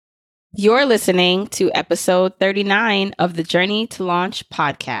You're listening to episode 39 of the Journey to Launch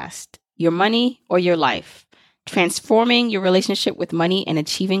podcast, Your Money or Your Life, transforming your relationship with money and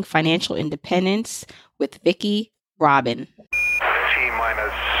achieving financial independence with Vicki Robin.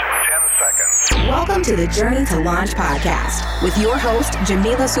 T-minus 10 seconds. Welcome to the Journey to Launch podcast with your host,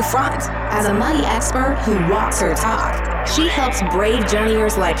 Jamila Souffrant. As a money expert who walks her talk, she helps brave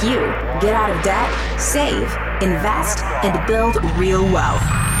journeyers like you get out of debt, save, invest, and build real wealth.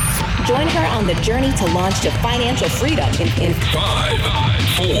 Join her on the journey to launch to financial freedom in 5,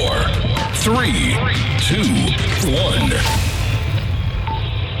 4, 3, 2, 1.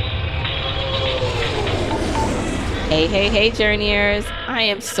 Hey, journeyers. I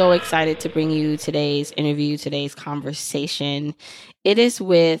am so excited to bring you today's interview, today's conversation. It is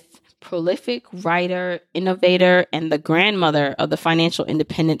with prolific writer, innovator, and the grandmother of the financial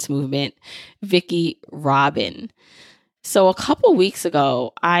independence movement, Vicki Robin. So a couple weeks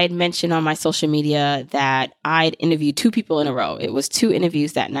ago, I'd mentioned on my social media that I'd interviewed two people in a row. It was two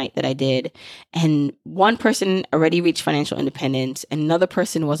interviews that night that I did. And one person already reached financial independence and another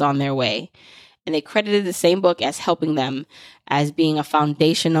person was on their way. And they credited the same book as helping them as being a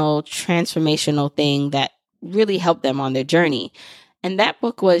foundational, transformational thing that really helped them on their journey. And that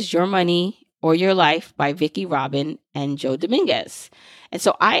book was Your Money or Your Life by Vicki Robin and Joe Dominguez. And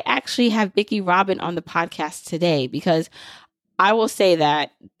so I actually have Vicki Robin on the podcast today because I will say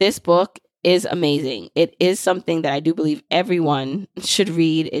that this book is amazing. It is something that I do believe everyone should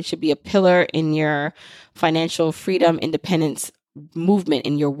read. It should be a pillar in your financial freedom, independence movement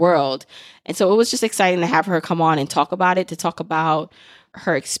in your world. And so it was just exciting to have her come on and talk about it, to talk about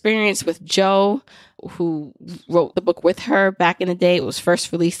her experience with Joe, who wrote the book with her back in the day. It was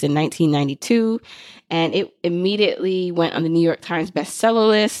first released in 1992, and it immediately went on the New York Times bestseller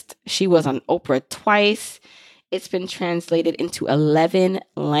list. She was on Oprah twice. It's been translated into 11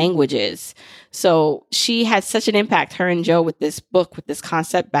 languages. So she had such an impact, her and Joe, with this book, with this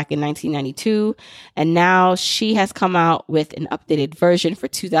concept back in 1992. And now she has come out with an updated version for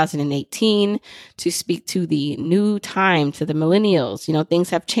 2018 to speak to the new time, to the millennials. You know, things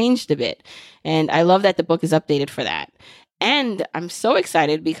have changed a bit. And I love that the book is updated for that. And I'm so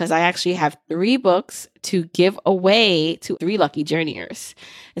excited because I actually have 3 books to give away to 3 lucky journeyers.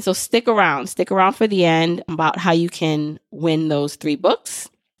 And so stick around for the end about how you can win those 3 books.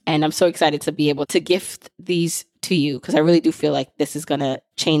 And I'm so excited to be able to gift these to you because I really do feel like this is going to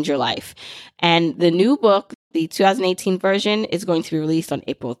change your life. And the new book, the 2018 version, is going to be released on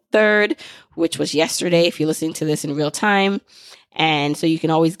April 3rd, which was yesterday if you're listening to this in real time. And so you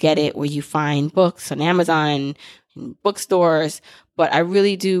can always get it where you find books on Amazon, in bookstores, but I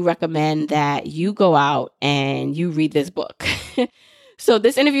really do recommend that you go out and you read this book. So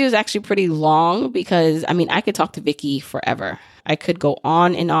this interview is actually pretty long because, I could talk to Vicki forever. I could go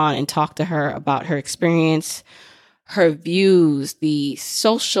on and talk to her about her experience, her views, the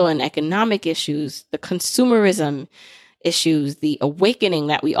social and economic issues, the consumerism issues, the awakening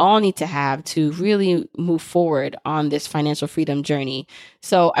that we all need to have to really move forward on this financial freedom journey.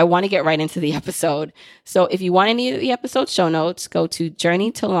 So I want to get right into the episode. So if you want any of the episode show notes, go to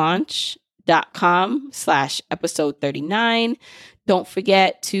journeytolaunch.com/episode 39. Don't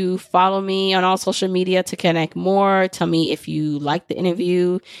forget to follow me on all social media to connect more. Tell me if you like the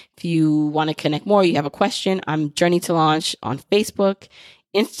interview, if you want to connect more, you have a question. I'm Journey to Launch on Facebook,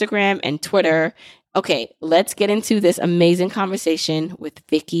 Instagram, and Twitter. Okay, let's get into this amazing conversation with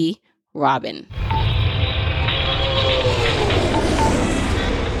Vicki Robin.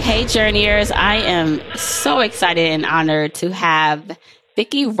 Hey, journeyers. I am so excited and honored to have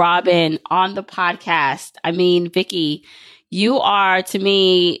Vicki Robin on the podcast. Vicki, you are, to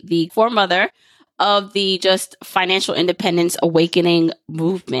me, the foremother of the just financial independence awakening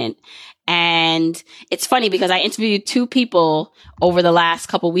movement. And it's funny because I interviewed 2 people over the last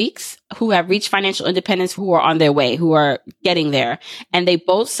couple weeks who have reached financial independence, who are on their way, who are getting there. And they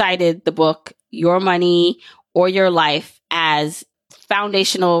both cited the book, Your Money or Your Life, as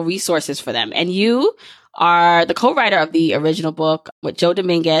foundational resources for them. And you are the co-writer of the original book with Joe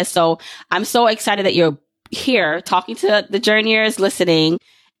Dominguez. So I'm so excited that you're here talking to the journeyers listening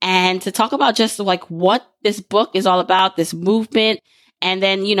and to talk about just like what this book is all about, this movement. And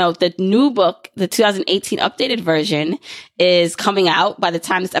then, the new book, the 2018 updated version, is coming out. By the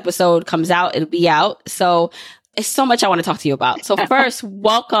time this episode comes out, it'll be out. So it's so much I want to talk to you about. So first,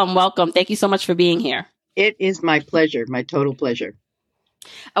 welcome. Thank you so much for being here. It is my pleasure, my total pleasure.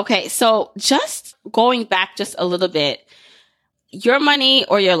 Okay, so just going back just a little bit, Your Money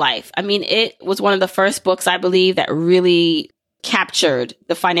or Your Life. It was one of the first books, I believe, that really captured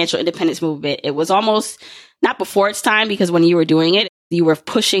the financial independence movement. It was almost not before its time because when you were doing it, You were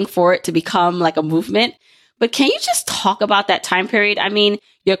pushing for it to become like a movement. But can you just talk about that time period? I mean,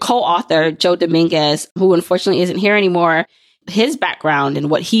 your co-author, Joe Dominguez, who unfortunately isn't here anymore, his background and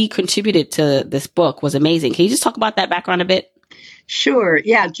what he contributed to this book was amazing. Can you just talk about that background a bit? Sure.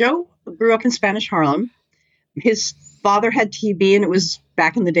 Yeah. Joe grew up in Spanish Harlem. His father had TB, and it was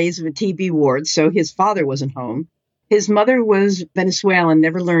back in the days of a TB ward, so his father wasn't home. His mother was Venezuelan,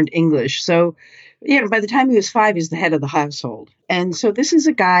 never learned English. So, by the time he was 5, he was the head of the household. And so this is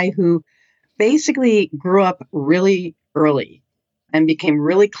a guy who basically grew up really early and became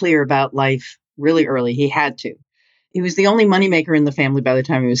really clear about life really early. He had to. He was the only moneymaker in the family by the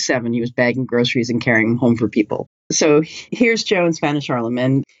time he was 7. He was bagging groceries and carrying them home for people. So here's Joe in Spanish Harlem.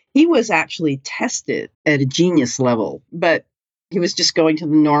 And he was actually tested at a genius level, but he was just going to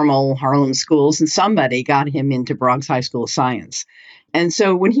the normal Harlem schools, and somebody got him into Bronx High School of Science. And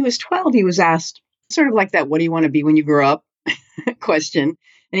so when he was 12, he was asked sort of like that, what do you want to be when you grow up question.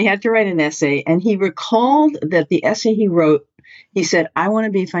 And he had to write an essay. And he recalled that the essay he wrote, he said, I want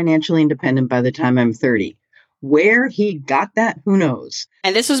to be financially independent by the time I'm 30. Where he got that, who knows?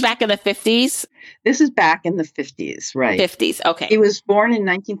 And this was back in the 50s? This is back in the 50s, right. 50s, okay. He was born in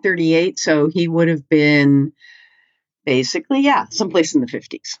 1938, so he would have been basically, someplace in the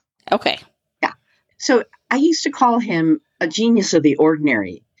 50s. Okay. Yeah. So I used to call him a genius of the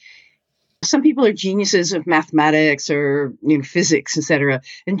ordinary. Some people are geniuses of mathematics or physics, etc.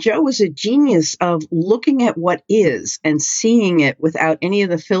 And Joe was a genius of looking at what is and seeing it without any of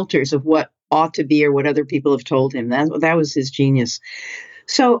the filters of what ought to be or what other people have told him. That was his genius.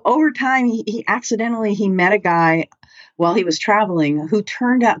 So over time, he accidentally met a guy while he was traveling who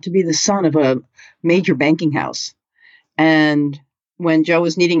turned out to be the son of a major banking house. And when Joe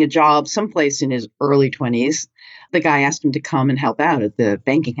was needing a job someplace in his early 20s, the guy asked him to come and help out at the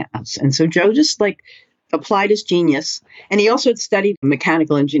banking house. And so Joe just applied his genius. And he also had studied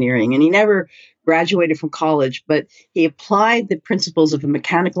mechanical engineering, and he never graduated from college, but he applied the principles of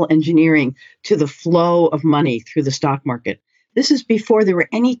mechanical engineering to the flow of money through the stock market. This is before there were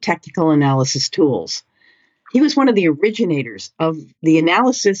any technical analysis tools. He was one of the originators of the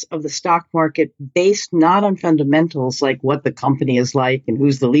analysis of the stock market based not on fundamentals like what the company is like and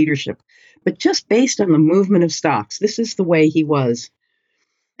who's the leadership, but just based on the movement of stocks. This is the way he was.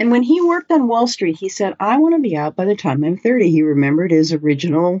 And when he worked on Wall Street, he said, I want to be out by the time I'm 30. He remembered his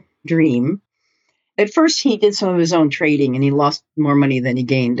original dream. At first, he did some of his own trading, and he lost more money than he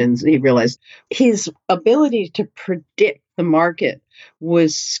gained. And he realized his ability to predict the market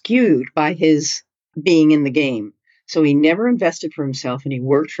was skewed by his being in the game. So he never invested for himself, and he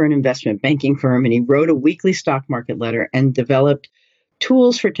worked for an investment banking firm, and he wrote a weekly stock market letter and developed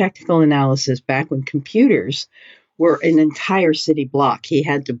tools for technical analysis back when computers were an entire city block. He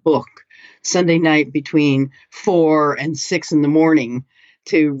had to book Sunday night between 4 and 6 in the morning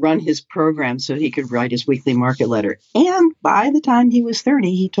to run his program so he could write his weekly market letter. And by the time he was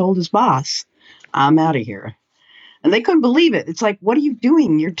 30, he told his boss, I'm out of here. And they couldn't believe it. It's like, what are you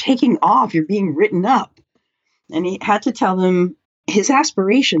doing? You're taking off. You're being written up. And he had to tell them his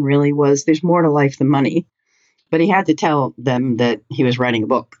aspiration really was there's more to life than money. But he had to tell them that he was writing a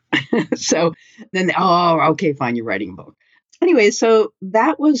book. So then, okay, fine, you're writing a book. Anyway, so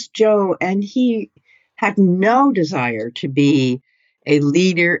that was Joe. And he had no desire to be a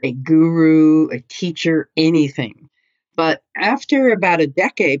leader, a guru, a teacher, anything. But after about a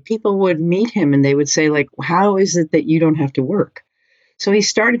decade, people would meet him and they would say, how is it that you don't have to work? So he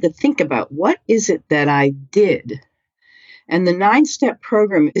started to think about, what is it that I did? And the 9-step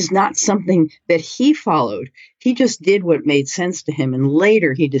program is not something that he followed. He just did what made sense to him. And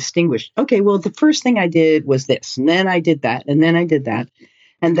later he distinguished, okay, well, the first thing I did was this, and then I did that, and then I did that.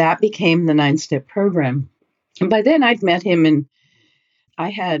 And that became the 9-step program. And by then I'd met him, and I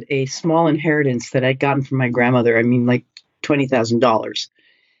had a small inheritance that I'd gotten from my grandmother. I mean, $20,000.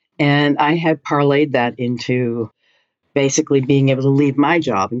 And I had parlayed that into basically being able to leave my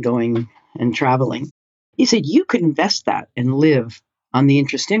job and going and traveling. He said, you could invest that and live on the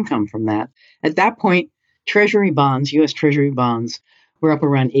interest income from that. At that point, Treasury bonds, U.S. Treasury bonds, were up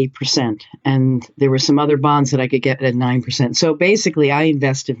around 8%. And there were some other bonds that I could get at 9%. So basically, I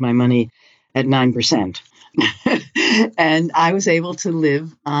invested my money at 9%. And I was able to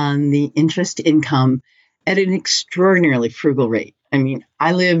live on the interest income at an extraordinarily frugal rate. I mean,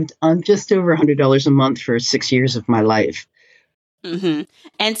 I lived on just over $100 a month for 6 years of my life. Mm-hmm.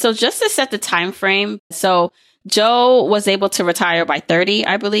 And so just to set the time frame, so Joe was able to retire by 30,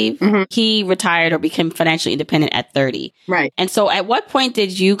 I believe. Mm-hmm. He retired or became financially independent at 30. Right. And so at what point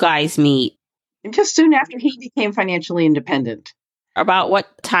did you guys meet? Just soon after he became financially independent. About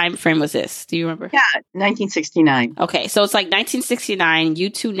what time frame was this? Do you remember? Yeah, 1969. Okay, so it's like 1969. You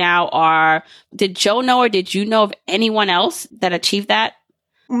two now are, did Joe know or did you know of anyone else that achieved that?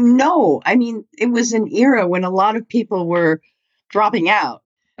 No, I mean, it was an era when a lot of people were dropping out.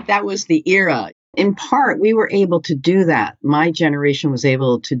 That was the era. In part, we were able to do that. My generation was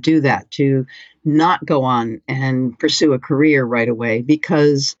able to do that, to not go on and pursue a career right away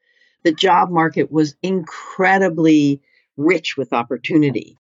because the job market was incredibly rich with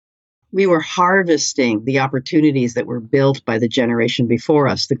opportunity. We were harvesting the opportunities that were built by the generation before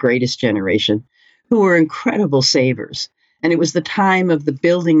us, the greatest generation, who were incredible savers. And it was the time of the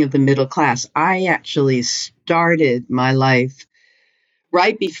building of the middle class. I actually started my life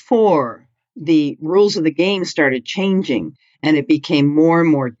right before the rules of the game started changing, and it became more and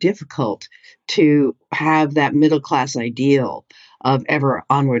more difficult to have that middle class ideal of ever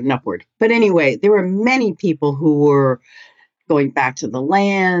onward and upward. But anyway, there were many people who were going back to the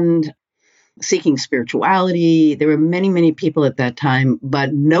land, seeking spirituality. There were many, many people at that time,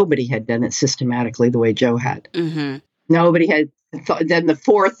 but nobody had done it systematically the way Joe had. Mm-hmm. Nobody had done the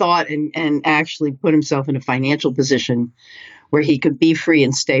forethought and actually put himself in a financial position where he could be free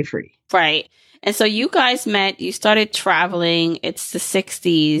and stay free. Right. And so you guys met, you started traveling, it's the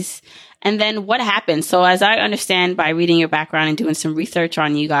 60s. And then what happened? So as I understand by reading your background and doing some research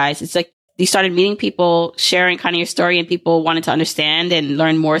on you guys, it's like you started meeting people, sharing kind of your story, and people wanted to understand and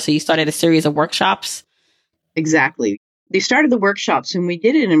learn more. So you started a series of workshops. Exactly. They started the workshops, and we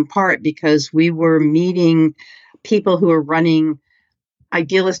did it in part because we were meeting people who are running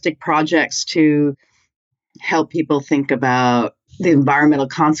idealistic projects to help people think about the environmental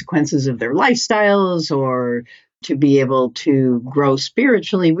consequences of their lifestyles or to be able to grow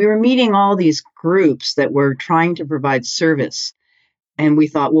spiritually. We were meeting all these groups that were trying to provide service. And we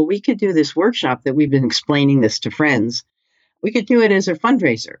thought, well, we could do this workshop that we've been explaining this to friends. We could do it as a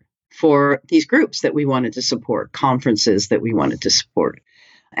fundraiser for these groups that we wanted to support, conferences that we wanted to support.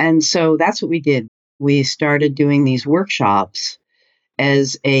 And so that's what we did. We started doing these workshops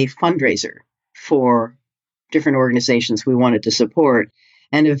as a fundraiser for different organizations we wanted to support.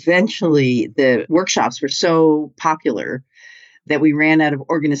 And eventually the workshops were so popular that we ran out of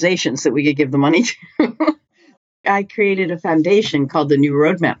organizations that we could give the money to. I created a foundation called the New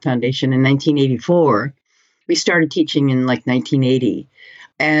Roadmap Foundation in 1984. We started teaching in like 1980.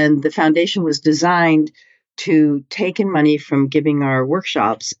 And the foundation was designed to take in money from giving our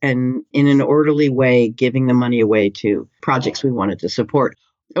workshops and in an orderly way, giving the money away to projects we wanted to support.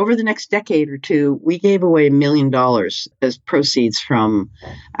 Over the next decade or two, we gave away $1 million as proceeds from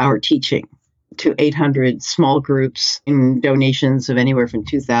our teaching to 800 small groups in donations of anywhere from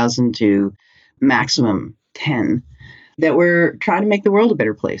 2,000 to maximum 10 that were trying to make the world a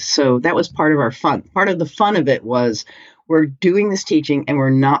better place. So that was part of our fun. Part of the fun of it was we're doing this teaching and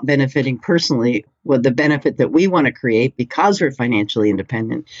we're not benefiting personally. Well, the benefit that we want to create because we're financially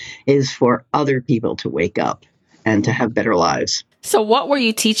independent is for other people to wake up and to have better lives. So what were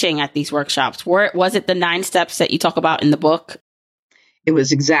you teaching at these workshops? Was it the 9 steps that you talk about in the book? It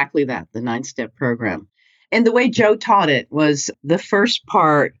was exactly that, the 9-step program. And the way Joe taught it was the first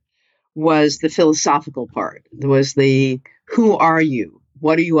part was the philosophical part. There was the, who are you?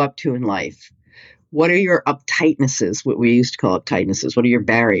 What are you up to in life? What are your uptightnesses, what we used to call uptightnesses? What are your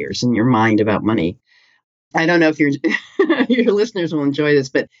barriers in your mind about money? I don't know if your listeners will enjoy this,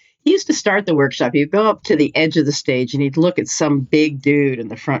 but he used to start the workshop. He'd go up to the edge of the stage and he'd look at some big dude in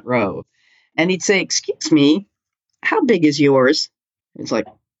the front row. And he'd say, excuse me, how big is yours? It's like,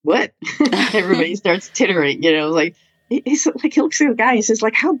 what? Everybody starts tittering, like, he's like, he looks at the guy, he says,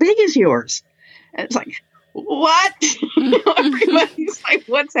 like, how big is yours? And it's like, what? Everybody's like,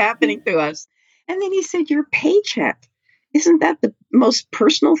 what's happening to us? And then he said, your paycheck. Isn't that the most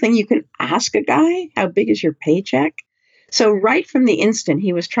personal thing you can ask a guy? How big is your paycheck? So right from the instant,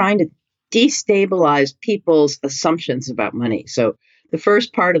 he was trying to destabilize people's assumptions about money. So the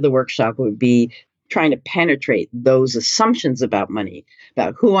first part of the workshop would be trying to penetrate those assumptions about money,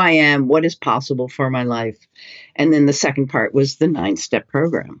 about who I am, what is possible for my life. And then the second part was the 9-step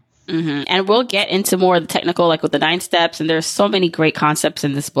program. Mm-hmm. And we'll get into more of the technical, like with the 9 steps. And there's so many great concepts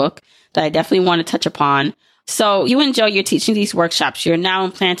in this book that I definitely want to touch upon. So you and Joe, you're teaching these workshops. You're now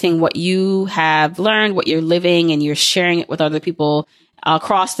implanting what you have learned, what you're living, and you're sharing it with other people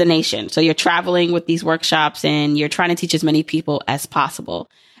across the nation. So you're traveling with these workshops and you're trying to teach as many people as possible.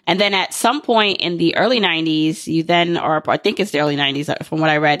 And then at some point in the early 90s, you then, or I think it's the early 90s, from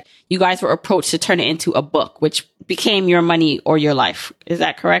what I read, you guys were approached to turn it into a book, which became Your Money or Your Life. Is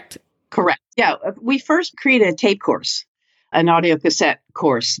that correct? Correct. Yeah. We first created a tape course, an audio cassette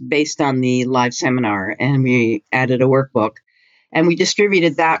course based on the live seminar, and we added a workbook. And we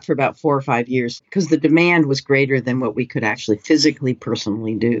distributed that for about 4 or 5 years because the demand was greater than what we could actually physically,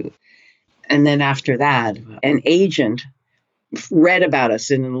 personally do. And then after that, an agent read about us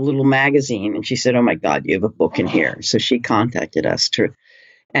in a little magazine, and she said, "Oh my God, you have a book in here." So she contacted us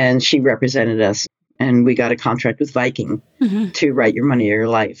and she represented us, and we got a contract with Viking to write Your Money or Your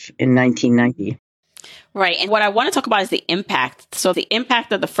Life in 1990. Right. And what I want to talk about is the impact. So the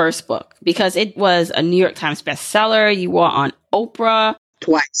impact of the first book, because it was a New York Times bestseller. You were on Oprah.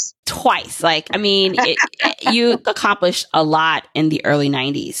 Twice. Like, I mean, you accomplished a lot in the early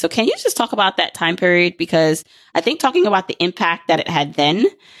 90s. So can you just talk about that time period? Because I think talking about the impact that it had then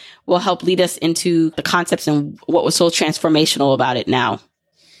will help lead us into the concepts and what was so transformational about it now.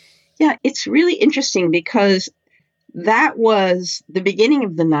 Yeah, it's really interesting because that was the beginning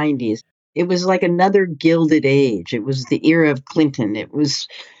of the 90s. It was like another gilded age. It was the era of Clinton. It was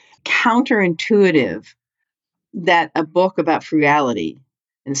counterintuitive that a book about frugality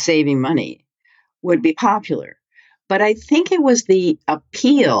and saving money would be popular. But I think it was the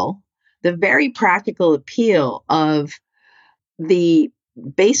appeal, the very practical appeal of the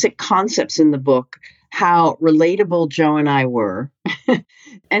basic concepts in the book, how relatable Joe and I were.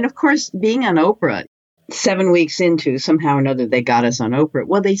 And of course, being on Oprah, 7 weeks into, somehow or another, they got us on Oprah.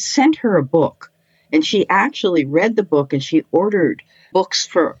 Well, they sent her a book, and she actually read the book, and she ordered books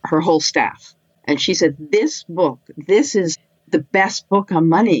for her whole staff. And she said, this book, this is the best book on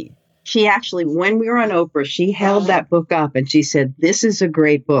money. She actually, when we were on Oprah, she held that book up and she said, "This is a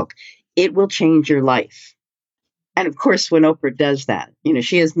great book. It will change your life." And of course, when Oprah does that,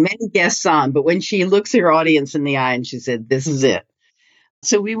 she has many guests on, but when she looks her audience in the eye and she said, "This is it."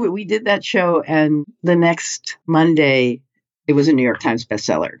 So we did that show, and the next Monday, it was a New York Times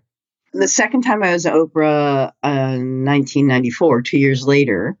bestseller. The second time I was at Oprah, 1994, 2 years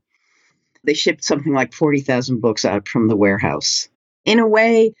later, they shipped something like 40,000 books out from the warehouse. In a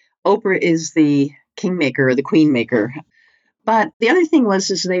way, Oprah is the kingmaker or the queenmaker. But the other thing was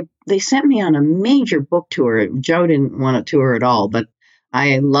they sent me on a major book tour. Joe didn't want a tour at all, but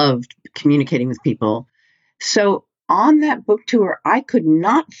I loved communicating with people. So on that book tour, I could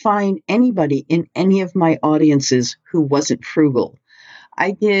not find anybody in any of my audiences who wasn't frugal.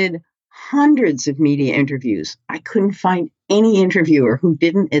 I did hundreds of media interviews. I couldn't find any interviewer who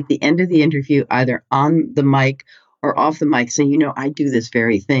didn't, at the end of the interview, either on the mic or off the mic, say, I do this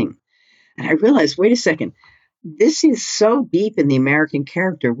very thing. And I realized, wait a second, this is so deep in the American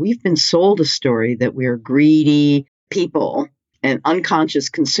character. We've been sold a story that we're greedy people and unconscious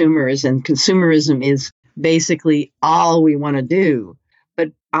consumers, and consumerism is basically all we want to do.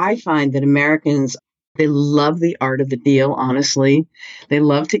 But I find that Americans, they love the art of the deal, honestly. They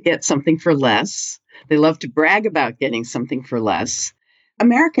love to get something for less. They love to brag about getting something for less.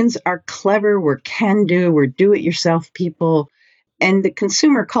 Americans are clever. We're can-do. We're do-it-yourself people. And the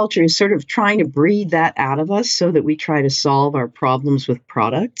consumer culture is sort of trying to breed that out of us so that we try to solve our problems with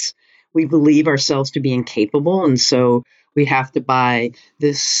products. We believe ourselves to be incapable, and so we have to buy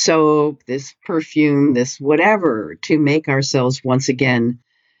this soap, this perfume, this whatever to make ourselves once again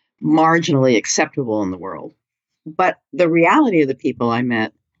marginally acceptable in the world. But the reality of the people I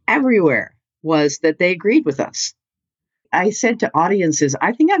met everywhere was that they agreed with us. I said to audiences,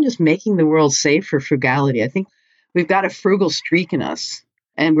 I think I'm just making the world safe for frugality. I think we've got a frugal streak in us,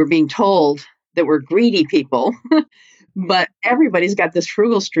 and we're being told that we're greedy people, but everybody's got this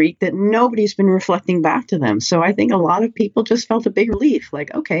frugal streak that nobody's been reflecting back to them. So I think a lot of people just felt a big relief,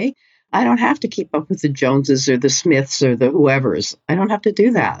 like, okay, I don't have to keep up with the Joneses or the Smiths or the whoever's. I don't have to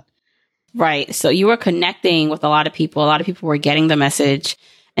do that. Right. So you were connecting with a lot of people. A lot of people were getting the message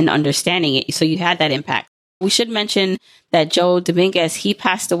and understanding it. So you had that impact. We should mention that Joe Dominguez, he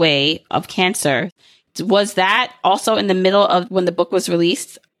passed away of cancer. Was that also in the middle of when the book was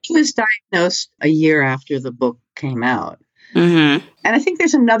released? He was diagnosed a year after the book came out. Mm-hmm. And I think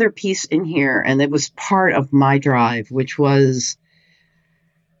there's another piece in here, and it was part of my drive, which was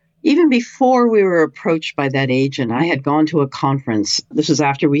even before we were approached by that agent, I had gone to a conference. This was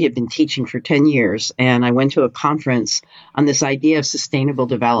after we had been teaching for 10 years. And I went to a conference on this idea of sustainable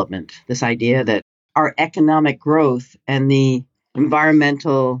development, this idea that our economic growth and the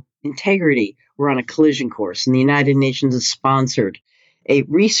environmental integrity were on a collision course. And the United Nations has sponsored a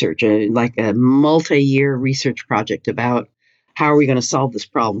research, like a multi-year research project about how are we going to solve this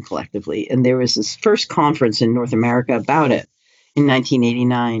problem collectively. And there was this first conference in North America about it in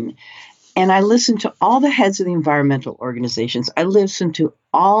 1989. And I listened to all the heads of the environmental organizations. I listened to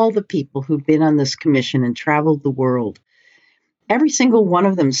all the people who've been on this commission and traveled the world. Every single one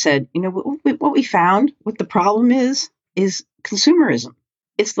of them said, what we found, what the problem is consumerism.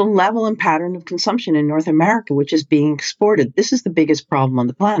 It's the level and pattern of consumption in North America, which is being exported. This is the biggest problem on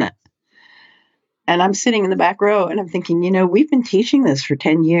the planet. And I'm sitting in the back row and I'm thinking, we've been teaching this for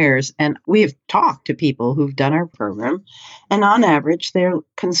 10 years and we have talked to people who've done our program. And on average, their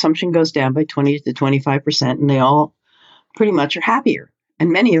consumption goes down by 20 to 25%, and they all pretty much are happier.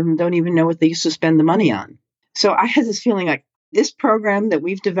 And many of them don't even know what they used to spend the money on. So I had this feeling like this program that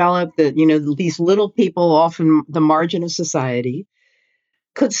we've developed, that, these little people off in the margin of society,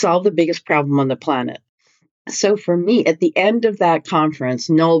 could solve the biggest problem on the planet. So for me, at the end of that conference,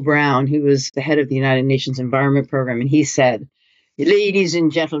 Noel Brown, who was the head of the United Nations Environment Program, and he said, "Ladies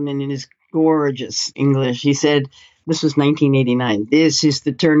and gentlemen," in his gorgeous English, he said, this was 1989, "This is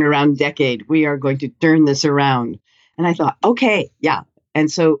the turnaround decade. We are going to turn this around." And I thought, okay, yeah.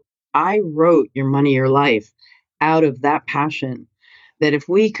 And so I wrote Your Money, Your Life out of that passion, that if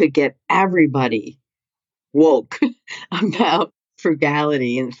we could get everybody woke about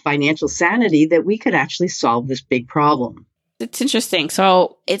frugality and financial sanity, that we could actually solve this big problem. It's interesting.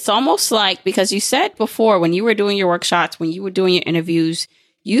 So it's almost like, because you said before, when you were doing your workshops, when you were doing your interviews,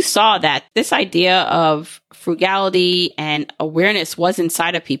 you saw that this idea of frugality and awareness was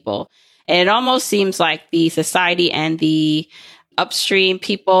inside of people. And it almost seems like the society and the upstream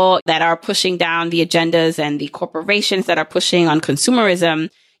people that are pushing down the agendas and the corporations that are pushing on consumerism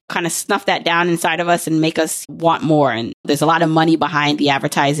kind of snuff that down inside of us and make us want more. And there's a lot of money behind the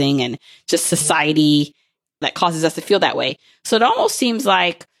advertising and just society that causes us to feel that way. So it almost seems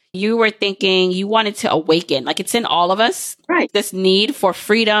like you were thinking you wanted to awaken, like it's in all of us, right? This need for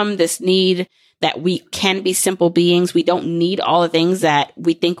freedom, this need that we can be simple beings. We don't need all the things that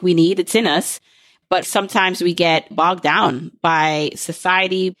we think we need. It's in us. But sometimes we get bogged down by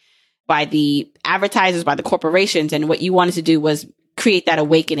society, by the advertisers, by the corporations. And what you wanted to do was create that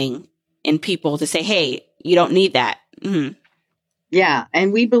awakening in people to say, hey, you don't need that. Mm-hmm. Yeah.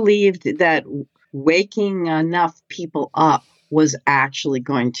 And we believed that waking enough people up was actually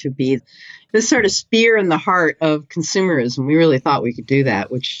going to be this sort of spear in the heart of consumerism. We really thought we could do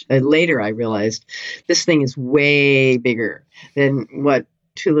that, which later I realized this thing is way bigger than what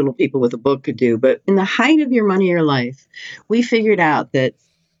two little people with a book could do. But in the height of Your Money, Your Life, we figured out that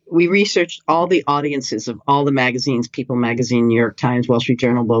we researched all the audiences of all the magazines, People Magazine, New York Times, Wall Street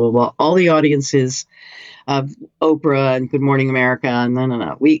Journal, blah, blah, blah, all the audiences of Oprah and Good Morning America. And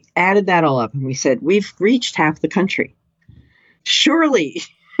no. We added that all up and we said, we've reached half the country. Surely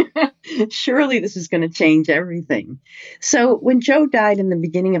this is going to change everything. So when Joe died in the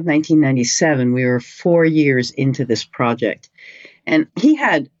beginning of 1997, we were 4 years into this project. And he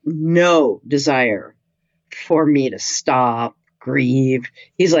had no desire for me to stop, grieve.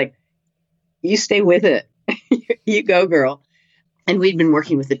 He's like, you stay with it. You go, girl. And we'd been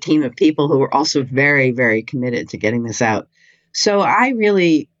working with a team of people who were also very, very committed to getting this out. So I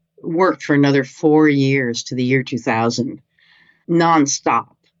really worked for another 4 years to the year 2000,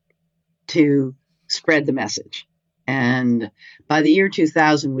 nonstop, to spread the message. And by the year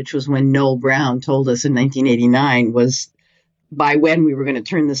 2000, which was when Noel Brown told us in 1989, was by when we were going to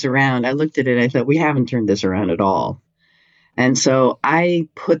turn this around, I looked at it, I thought, we haven't turned this around at all. And so I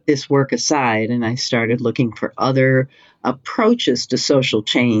put this work aside and I started looking for other approaches to social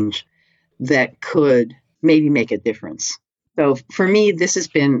change that could maybe make a difference. So for me, this has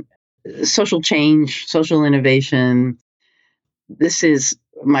been social change, social innovation. This is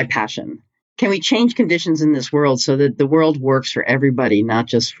my passion. Can we change conditions in this world so that the world works for everybody, not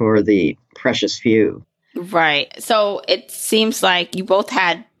just for the precious few? Right. So it seems like you both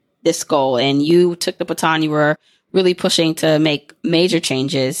had this goal and you took the baton. You were really pushing to make major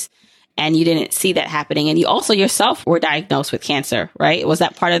changes and you didn't see that happening. And you also yourself were diagnosed with cancer, right? Was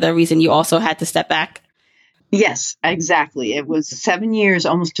that part of the reason you also had to step back? Yes, exactly. It was 7 years,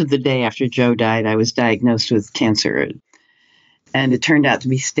 almost to the day after Joe died, I was diagnosed with cancer. And it turned out to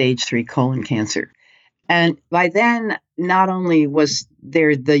be stage 3 colon cancer. And by then, not only was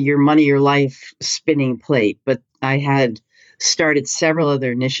there the Your Money, Your Life spinning plate, but I had started several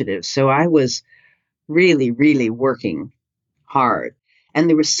other initiatives. So I was really, really working hard. And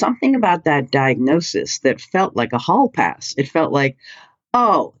there was something about that diagnosis that felt like a hall pass. It felt like,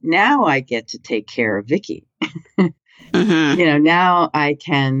 oh, now I get to take care of Vicky. Mm-hmm. Now I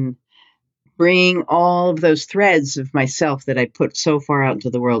can bring all of those threads of myself that I put so far out into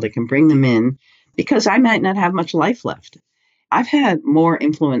the world. I can bring them in because I might not have much life left. I've had more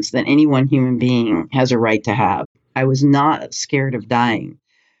influence than any one human being has a right to have. I was not scared of dying,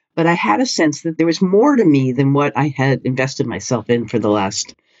 but I had a sense that there was more to me than what I had invested myself in for the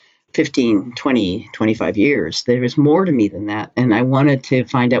last 15, 20, 25 years. There was more to me than that. And I wanted to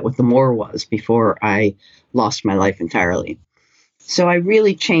find out what the more was before I lost my life entirely. So I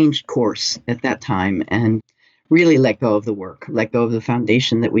really changed course at that time and really let go of the work, let go of the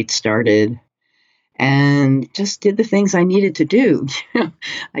foundation that we'd started, and just did the things I needed to do.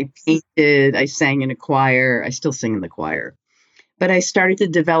 I painted, I sang in a choir, I still sing in the choir. But I started to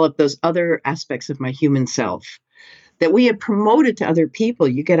develop those other aspects of my human self that we had promoted to other people.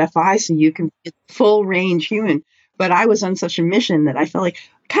 You get FI so you can be a full range human. But I was on such a mission that I felt like,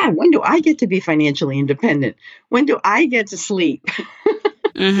 God, when do I get to be financially independent? When do I get to sleep?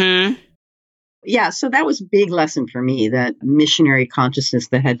 Mm-hmm. Yeah, so that was a big lesson for me, that missionary consciousness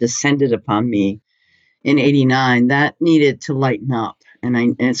that had descended upon me in 89, that needed to lighten up.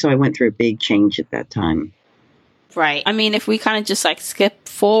 And so I went through a big change at that time. Right. I mean, if we kind of just like skip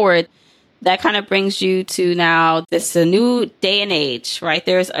forward, that kind of brings you to now this a new day and age, right?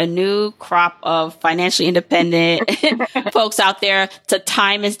 There's a new crop of financially independent folks out there. The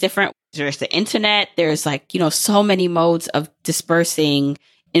time is different. There's the internet. There's like, so many modes of dispersing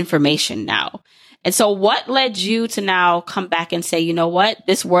information now. And so what led you to now come back and say, you know what,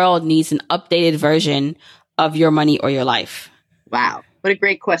 this world needs an updated version of your money or your life? Wow. What a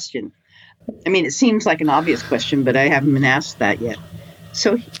great question. I mean, it seems like an obvious question, but I haven't been asked that yet.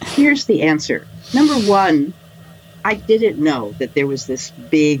 So here's the answer. Number one, I didn't know that there was this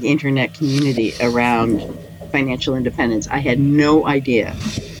big internet community around financial independence. I had no idea.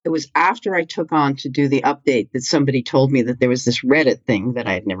 It was after I took on to do the update that somebody told me that there was this Reddit thing that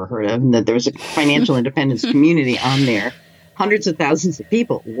I had never heard of, and that there was a financial independence community on there. Hundreds of thousands of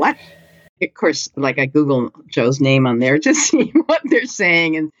people. What? Of course, like I Google Joe's name on there to see what they're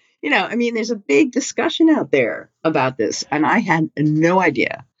saying. And, there's a big discussion out there about this. And I had no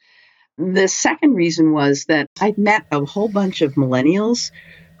idea. The second reason was that I'd met a whole bunch of millennials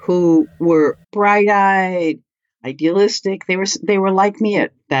who were bright-eyed, idealistic. They were like me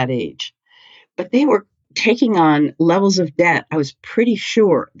at that age. But they were taking on levels of debt I was pretty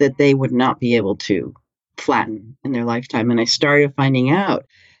sure that they would not be able to flatten in their lifetime. And I started finding out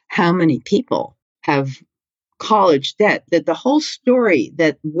how many people have college debt, that the whole story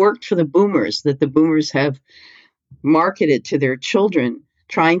that worked for the boomers, that the boomers have marketed to their children,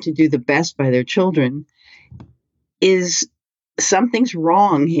 trying to do the best by their children, is something's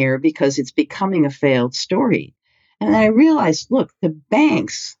wrong here because it's becoming a failed story. And I realized, look, the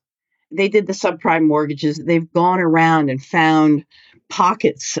banks, they did the subprime mortgages. They've gone around and found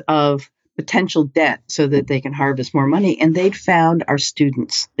pockets of potential debt so that they can harvest more money. And they'd found our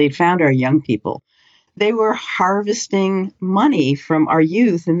students. They'd found our young people. They were harvesting money from our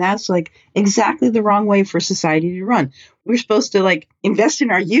youth. And that's like exactly the wrong way for society to run. We're supposed to invest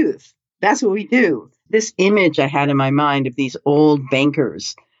in our youth. That's what we do. This image I had in my mind of these old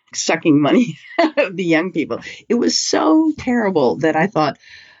bankers sucking money out of the young people, it was so terrible that I thought,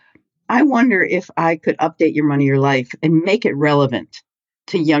 I wonder if I could update Your Money, Your Life and make it relevant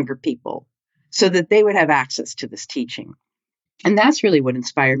to younger people so that they would have access to this teaching. And that's really what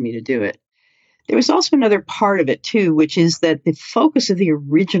inspired me to do it. There was also another part of it, too, which is that the focus of the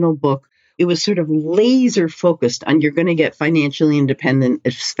original book, it was sort of laser focused on you're going to get financially independent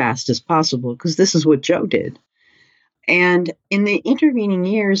as fast as possible, because this is what Joe did. And in the intervening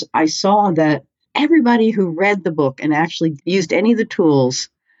years, I saw that everybody who read the book and actually used any of the tools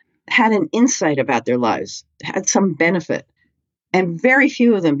had an insight about their lives, had some benefit. And very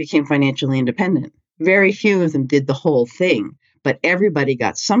few of them became financially independent. Very few of them did the whole thing. But everybody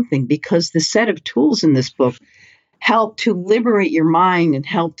got something, because the set of tools in this book help to liberate your mind and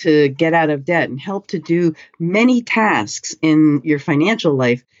help to get out of debt and help to do many tasks in your financial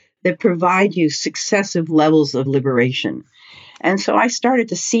life that provide you successive levels of liberation. And so I started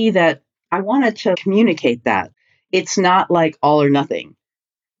to see that I wanted to communicate that. It's not like all or nothing.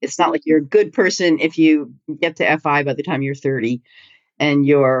 It's not like you're a good person if you get to FI by the time you're 30, and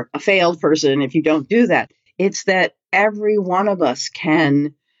you're a failed person if you don't do that. It's that every one of us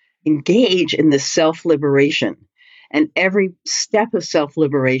can engage in this self-liberation. And every step of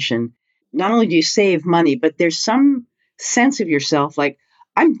self-liberation, not only do you save money, but there's some sense of yourself like,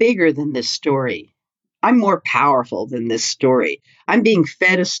 I'm bigger than this story. I'm more powerful than this story. I'm being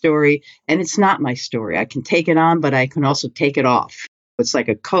fed a story, and it's not my story. I can take it on, but I can also take it off. It's like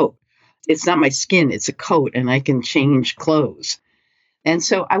a coat. It's not my skin, it's a coat, and I can change clothes. And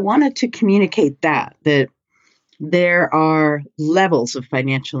so I wanted to communicate that there are levels of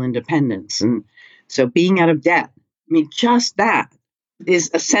financial independence. And so being out of debt, just that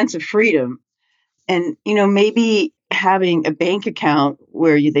is a sense of freedom. And, maybe having a bank account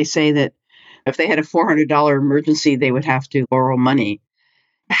where they say that if they had a $400 emergency, they would have to borrow money.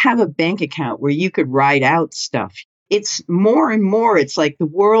 Have a bank account where you could write out stuff. It's more and more, it's like the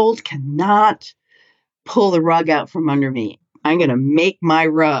world cannot pull the rug out from under me. I'm going to make my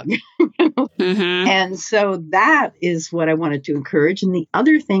rug. Mm-hmm. And so that is what I wanted to encourage. And the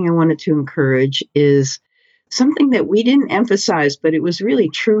other thing I wanted to encourage is something that we didn't emphasize, but it was really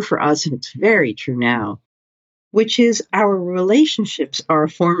true for us, and it's very true now, which is our relationships are a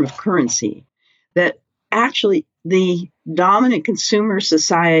form of currency. That actually the dominant consumer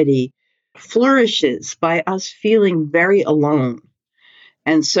society flourishes by us feeling very alone.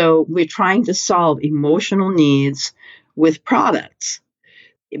 And so we're trying to solve emotional needs with products.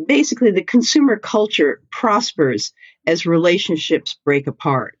 Basically, the consumer culture prospers as relationships break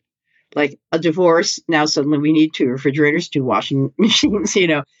apart. Like a divorce, now suddenly we need 2 refrigerators, 2 washing machines,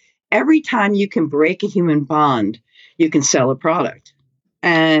 Every time you can break a human bond, you can sell a product.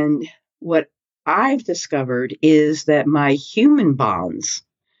 And what I've discovered is that my human bonds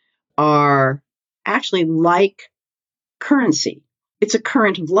are actually like currency. It's a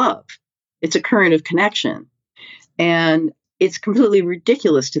current of love. It's a current of connection. And it's completely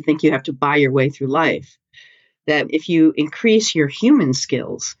ridiculous to think you have to buy your way through life. That if you increase your human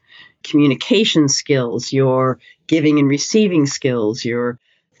skills, communication skills, your giving and receiving skills, your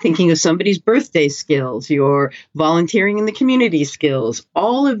thinking of somebody's birthday skills, your volunteering in the community skills,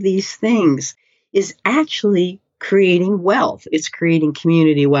 all of these things is actually creating wealth. It's creating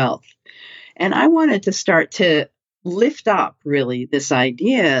community wealth. And I wanted to start to lift up really this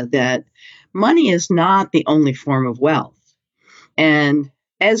idea that money is not the only form of wealth. And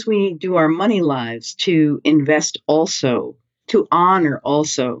as we do our money lives, to invest also, to honor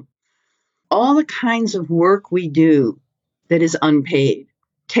also all the kinds of work we do that is unpaid.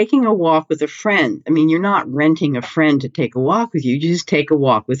 Taking a walk with a friend. I mean, you're not renting a friend to take a walk with you. You just take a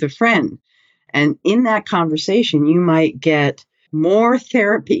walk with a friend. And in that conversation, you might get more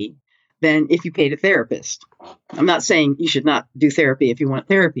therapy than if you paid a therapist. I'm not saying you should not do therapy if you want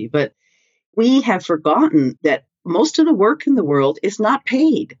therapy, but we have forgotten that most of the work in the world is not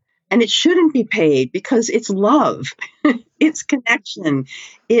paid. And it shouldn't be paid because it's love, it's connection,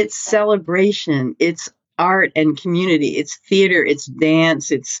 it's celebration, it's art and community, it's theater, it's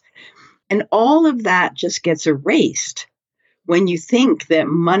dance, and all of that just gets erased when you think that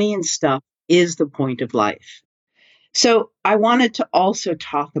money and stuff is the point of life. So I wanted to also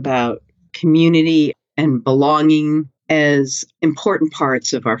talk about community and belonging as important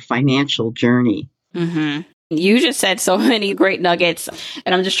parts of our financial journey. Mm-hmm. You just said so many great nuggets,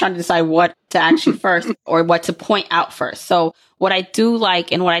 and I'm just trying to decide what to actually first or what to point out first. So what I do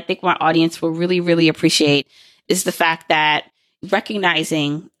like and what I think my audience will really, really appreciate is the fact that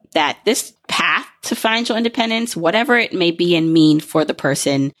recognizing that this path to financial independence, whatever it may be and mean for the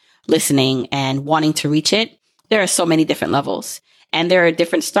person listening and wanting to reach it, there are so many different levels. And there are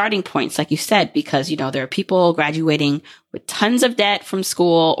different starting points, like you said, because, there are people graduating with tons of debt from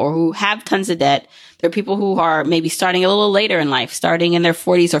school or who have tons of debt. There are people who are maybe starting a little later in life, starting in their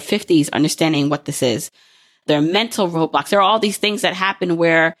 40s or 50s, understanding what this is. There are mental roadblocks. There are all these things that happen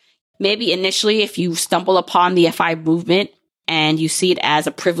where maybe initially, if you stumble upon the FI movement and you see it as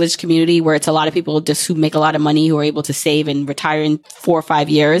a privileged community where it's a lot of people just who make a lot of money, who are able to save and retire in 4 or 5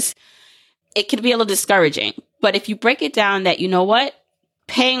 years, it can be a little discouraging. But if you break it down that,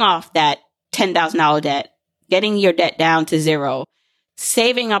 paying off that $10,000 debt, getting your debt down to 0,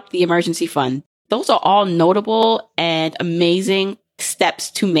 saving up the emergency fund, those are all notable and amazing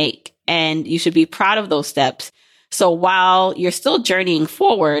steps to make. And you should be proud of those steps. So while you're still journeying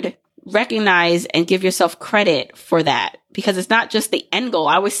forward, recognize and give yourself credit for that, because it's not just the end goal.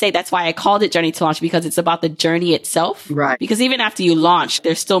 I always say that's why I called it Journey to Launch, because it's about the journey itself. Right. Because even after you launch,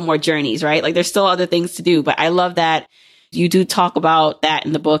 there's still more journeys, right? Like there's still other things to do. But I love that you do talk about that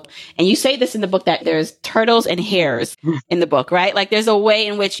in the book. And you say this in the book that there's turtles and hares in the book, right? Like there's a way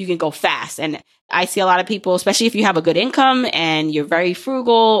in which you can go fast. And I see a lot of people, especially if you have a good income and you're very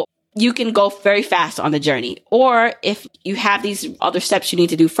frugal, you can go very fast on the journey. Or if you have these other steps you need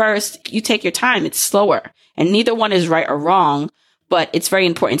to do first, you take your time. It's slower. And neither one is right or wrong, but it's very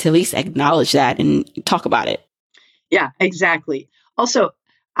important to at least acknowledge that and talk about it. Yeah, exactly. Also,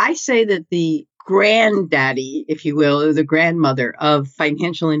 I say that the granddaddy, if you will, or the grandmother of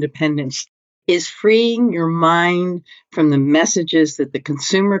financial independence is freeing your mind from the messages that the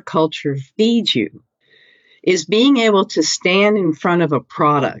consumer culture feeds you. Is being able to stand in front of a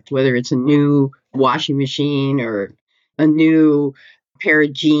product, whether it's a new washing machine or a new pair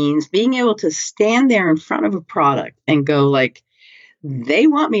of jeans, being able to stand there in front of a product and go like, they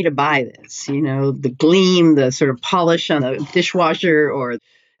want me to buy this, the gleam, the sort of polish on a dishwasher or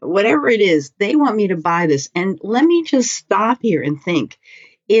whatever it is, they want me to buy this. And let me just stop here and think,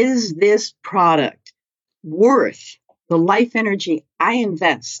 is this product worth the life energy I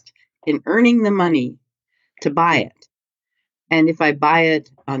invest in earning the money to buy it? And if I buy it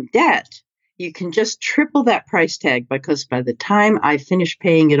on debt, you can just triple that price tag because by the time I finish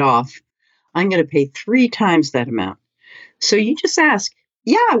paying it off, I'm going to pay 3 times that amount. So you just ask,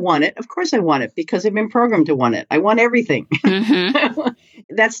 yeah, I want it. Of course I want it because I've been programmed to want it. I want everything. Mm-hmm.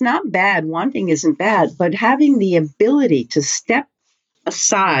 That's not bad. Wanting isn't bad, but having the ability to step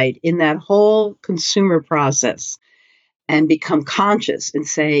aside in that whole consumer process and become conscious and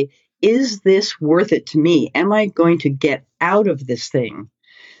say, is this worth it to me? Am I going to get out of this thing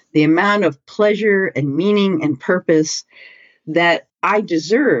the amount of pleasure and meaning and purpose that I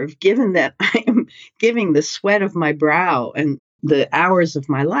deserve, given that I am giving the sweat of my brow and the hours of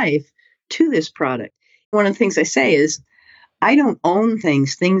my life to this product? One of the things I say is, I don't own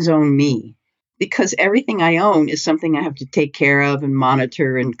things, things own me. Because everything I own is something I have to take care of and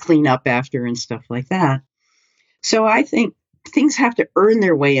monitor and clean up after and stuff like that. So I think things have to earn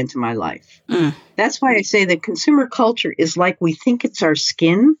their way into my life. That's why I say that consumer culture is like we think it's our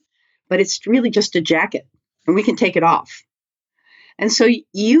skin, but it's really just a jacket and we can take it off. And so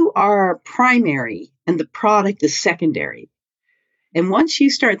you are primary and the product is secondary. And once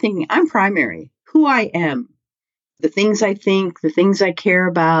you start thinking, I'm primary, who I am, the things I think, the things I care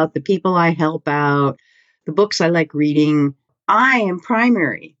about, the people I help out, the books I like reading, I am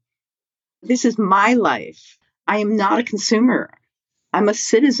primary. This is my life. I am not a consumer. I'm a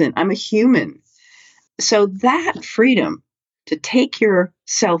citizen. I'm a human. So that freedom to take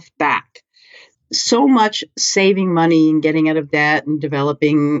yourself back, so much saving money and getting out of debt and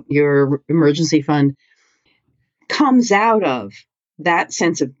developing your emergency fund comes out of that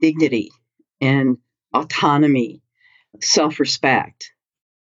sense of dignity and autonomy, self-respect.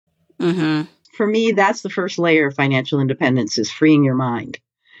 Mm-hmm. For me, that's the first layer of financial independence, is freeing your mind.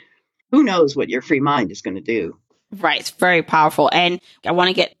 Who knows what your free mind is going to do? Right. It's very powerful. And I want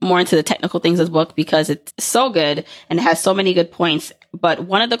to get more into the technical things of the book because it's so good and it has so many good points. But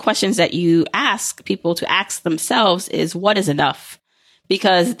one of the questions that you ask people to ask themselves is, what is enough?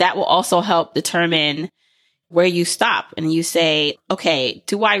 Because that will also help determine where you stop. And you say, okay,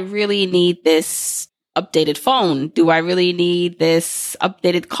 do I really need this updated phone? Do I really need this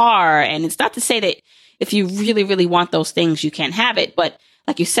updated car? And it's not to say that if you really, really want those things, you can't have it. But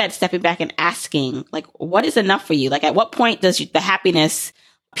like you said, stepping back and asking, like, what is enough for you? Like, at what point does the happiness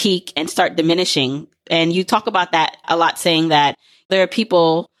peak and start diminishing? And you talk about that a lot, saying that there are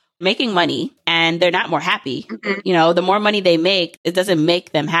people making money and they're not more happy. Mm-hmm. You know, the more money they make, it doesn't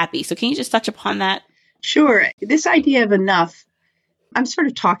make them happy. So can you just touch upon that? Sure. This idea of enough, I'm sort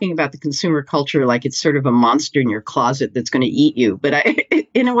of talking about the consumer culture like it's sort of a monster in your closet that's going to eat you. But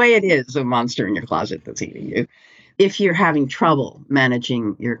in a way, it is a monster in your closet that's eating you if you're having trouble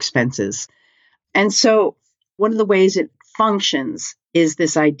managing your expenses. And so one of the ways it functions is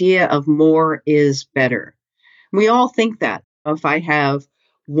this idea of more is better. We all think that. If I have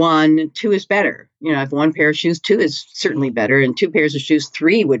 1, 2 is better. You know, I have 1 pair of shoes, 2 is certainly better. And 2 pairs of shoes,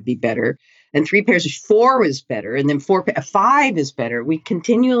 3 would be better. And 3 pairs of 4 is better. And then 5 is better. We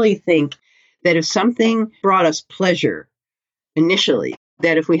continually think that if something brought us pleasure initially,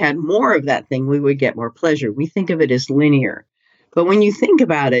 that if we had more of that thing, we would get more pleasure. We think of it as linear. But when you think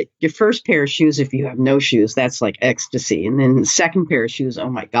about it, your first pair of shoes, if you have no shoes, that's like ecstasy. And then the second pair of shoes, oh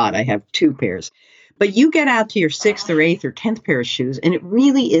my God, I have 2 pairs. But you get out to your 6th or 8th or 10th pair of shoes, and it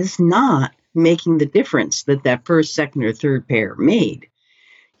really is not making the difference that first, second, or third pair made.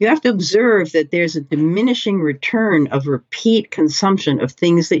 You have to observe that there's a diminishing return of repeat consumption of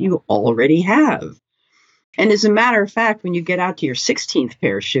things that you already have. And as a matter of fact, when you get out to your 16th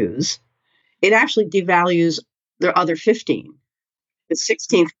pair of shoes, it actually devalues the other 15. The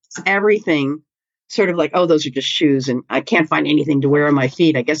 16th is everything sort of like, oh, those are just shoes and I can't find anything to wear on my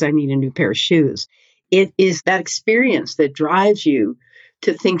feet. I guess I need a new pair of shoes. It is that experience that drives you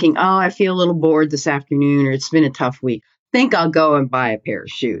to thinking, oh, I feel a little bored this afternoon, or it's been a tough week. Think I'll go and buy a pair of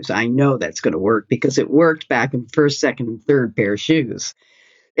shoes. I know that's going to work because it worked back in first, second, and third pair of shoes.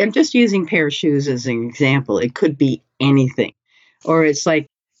 I'm just using pair of shoes as an example. It could be anything. Or it's like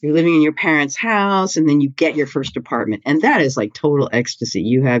you're living in your parents' house and then you get your first apartment. And that is like total ecstasy.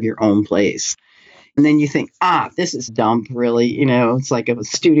 You have your own place. And then you think, this is dumb, really. You know, it's like a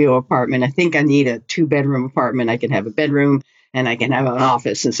studio apartment. I think I need a 2-bedroom apartment. I can have a bedroom and I can have an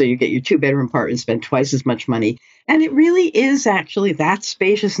office. And so you get your 2-bedroom apartment, spend twice as much money. And it really is actually that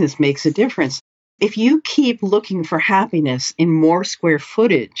spaciousness makes a difference. If you keep looking for happiness in more square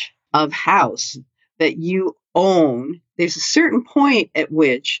footage of house that you own, there's a certain point at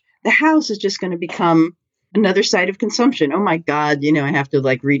which the house is just going to become another site of consumption. Oh my God, you know, I have to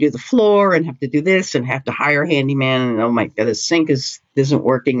like redo the floor and have to do this and have to hire a handyman. And oh my God, the sink isn't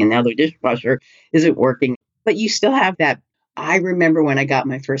working and now the dishwasher isn't working. But you still have that I remember when I got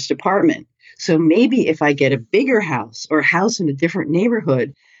my first apartment. So maybe if I get a bigger house or a house in a different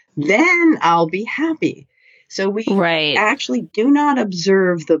neighborhood, then I'll be happy. So we Right. actually do not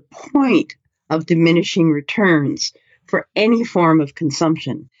observe the point of diminishing returns for any form of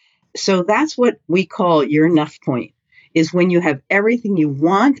consumption. So that's what we call your enough point, is when you have everything you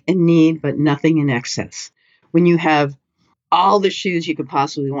want and need, but nothing in excess. When you have all the shoes you could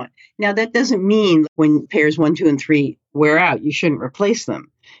possibly want. Now, that doesn't mean when pairs 1, 2, and 3 wear out, you shouldn't replace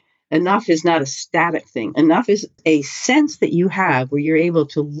them. Enough is not a static thing. Enough is a sense that you have where you're able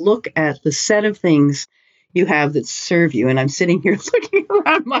to look at the set of things you have that serve you. And I'm sitting here looking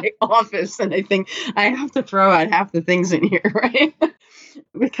around my office and I think I have to throw out half the things in here, right?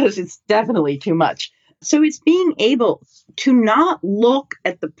 Because it's definitely too much. So it's being able to not look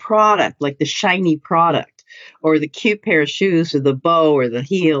at the product, like the shiny product or the cute pair of shoes or the bow or the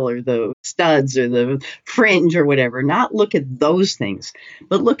heel or the studs or the fringe or whatever, not look at those things,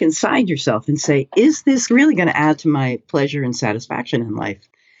 but look inside yourself and say, is this really going to add to my pleasure and satisfaction in life?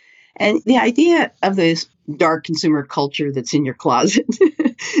 And the idea of this dark consumer culture that's in your closet,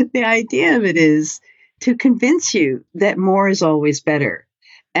 the idea of it is to convince you that more is always better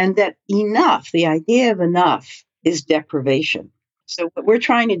and that enough, the idea of enough, is deprivation. So what we're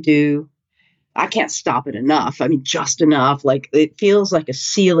trying to do, I can't stop it enough. I mean, just enough. Like it feels like a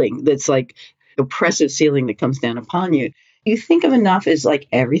ceiling that's like oppressive ceiling that comes down upon you. You think of enough as like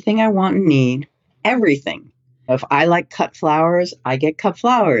everything I want and need, everything. If I like cut flowers, I get cut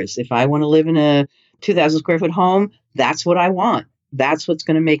flowers. If I want to live in a 2,000 square foot home, that's what I want. That's what's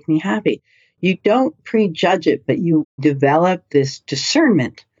going to make me happy. You don't prejudge it, but you develop this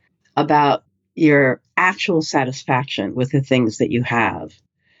discernment about your actual satisfaction with the things that you have.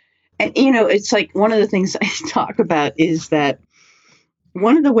 And, you know, it's like one of the things I talk about is that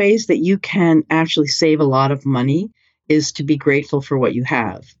one of the ways that you can actually save a lot of money is to be grateful for what you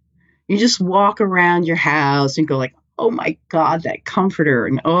have. You just walk around your house and go like, oh my God, that comforter,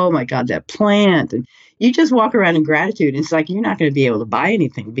 and oh my God, that plant. And you just walk around in gratitude. And it's like, you're not going to be able to buy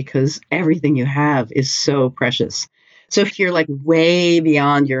anything because everything you have is so precious. So if you're like way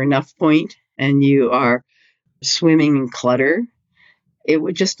beyond your enough point and you are swimming in clutter, it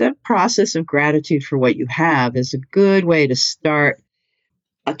would just a process of gratitude for what you have is a good way to start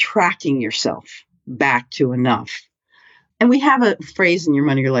attracting yourself back to enough. And we have a phrase in Your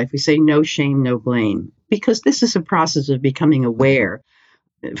Money, Your Life. We say, no shame, no blame, because this is a process of becoming aware,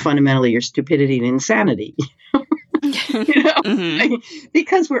 fundamentally, your stupidity and insanity. Mm-hmm.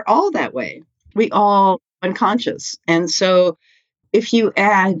 Because we're all that way. We all unconscious. And so if you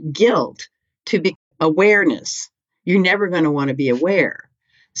add guilt to awareness, you're never going to want to be aware.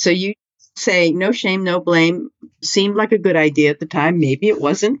 So you say, no shame, no blame, seemed like a good idea at the time. Maybe it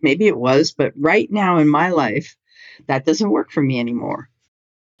wasn't, maybe it was. But right now in my life, that doesn't work for me anymore.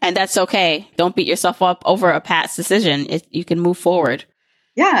 And that's okay. Don't beat yourself up over a past decision. You can move forward.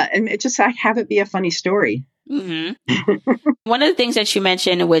 Yeah. And it just, I have it be a funny story. Mm-hmm. One of the things that you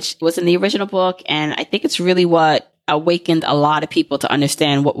mentioned, which was in the original book, and I think it's really what awakened a lot of people to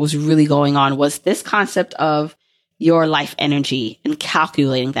understand what was really going on, was this concept of your life energy and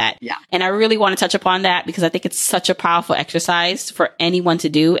calculating that. Yeah. And I really want to touch upon that because I think it's such a powerful exercise for anyone to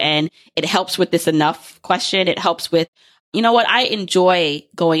do. And it helps with this enough question. It helps with, you know what, I enjoy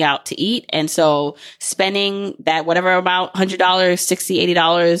going out to eat. And so spending that whatever amount, $100, $60,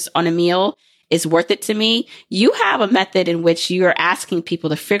 $80 on a meal is worth it to me. You have a method in which you're asking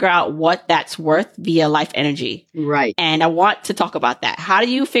people to figure out what that's worth via life energy. Right. And I want to talk about that. How do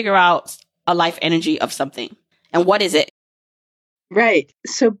you figure out a life energy of something? And what is it? Right.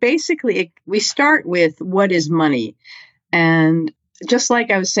 So basically, we start with what is money. And just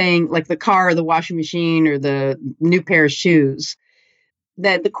like I was saying, like the car or the washing machine or the new pair of shoes,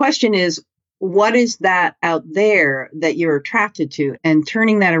 that the question is, what is that out there that you're attracted to? And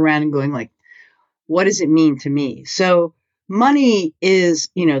turning that around and going like, what does it mean to me? So money is,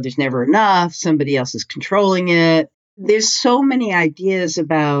 you know, there's never enough. Somebody else is controlling it. There's so many ideas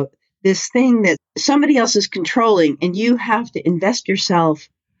about this thing that somebody else is controlling, and you have to invest yourself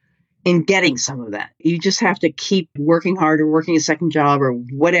in getting some of that. You just have to keep working hard or working a second job or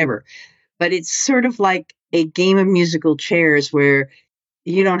whatever. But it's sort of like a game of musical chairs where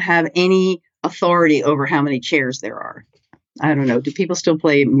you don't have any authority over how many chairs there are. I don't know. Do people still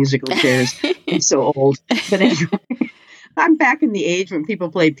play musical chairs? I'm so old. But anyway, I'm back in the age when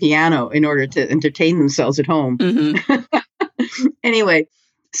people play piano in order to entertain themselves at home. Mm-hmm. Anyway,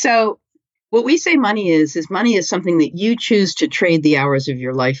 so what we say money is money is something that you choose to trade the hours of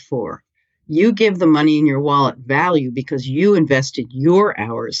your life for. You give the money in your wallet value because you invested your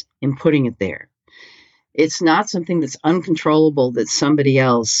hours in putting it there. It's not something that's uncontrollable that somebody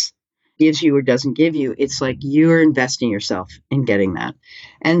else gives you or doesn't give you. It's like you're investing yourself in getting that.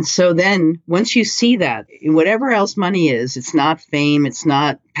 And so then once you see that, whatever else money is, it's not fame, it's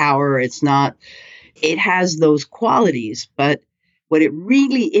not power, it has those qualities, but what it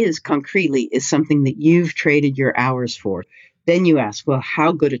really is concretely is something that you've traded your hours for. Then you ask, well,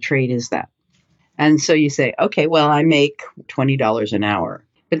 how good a trade is that? And so you say, okay, well, I make $20 an hour.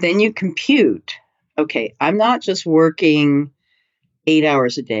 But then you compute, okay, I'm not just working 8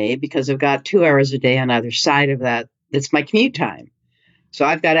 hours a day because I've got 2 hours a day on either side of that. That's my commute time. So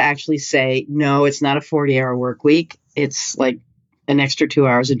I've got to actually say, no, it's not a 40-hour work week. It's like an extra 2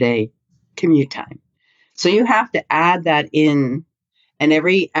 hours a day commute time. So you have to add that in. And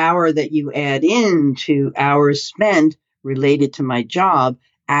every hour that you add in to hours spent related to my job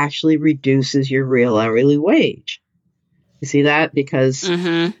actually reduces your real hourly wage. You see that? Because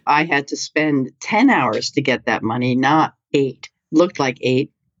I had to spend 10 hours to get that money, not 8. Looked like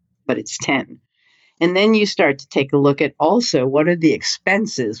 8, but it's 10. And then you start to take a look at also what are the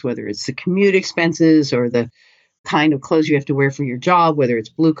expenses, whether it's the commute expenses or the kind of clothes you have to wear for your job, whether it's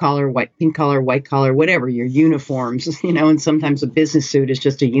blue collar, pink collar, white collar, whatever, your uniforms, and sometimes a business suit is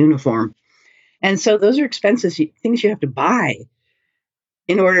just a uniform. And so those are expenses, things you have to buy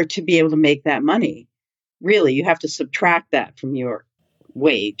in order to be able to make that money. Really, you have to subtract that from your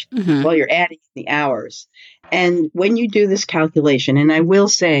wage while you're adding the hours. And when you do this calculation, and I will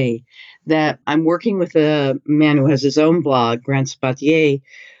say that I'm working with a man who has his own blog, Grant Sabatier.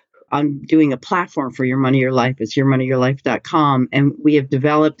 I'm doing a platform for Your Money, Your Life. It's yourmoneyyourlife.com. And we have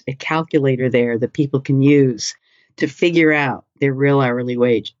developed a calculator there that people can use to figure out their real hourly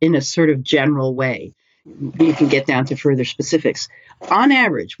wage in a sort of general way. You can get down to further specifics. On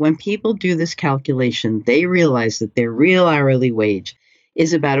average, when people do this calculation, they realize that their real hourly wage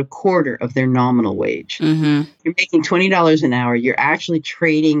is about a quarter of their nominal wage. You're making $20 an hour. You're actually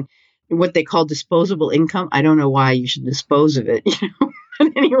trading what they call disposable income. I don't know why you should dispose of it.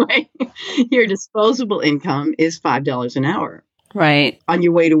 But anyway, your disposable income is $5 an hour. Right. On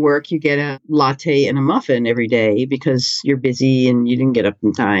your way to work, you get a latte and a muffin every day because you're busy and you didn't get up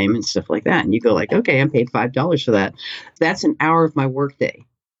in time and stuff like that. And you go like, okay, I'm paid $5 for that. That's an hour of my workday.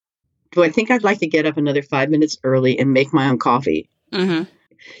 Do I think I'd like to get up another 5 minutes early and make my own coffee?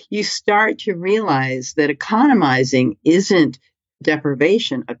 You start to realize that economizing isn't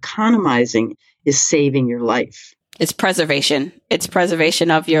deprivation. Economizing is saving your life. It's preservation. It's preservation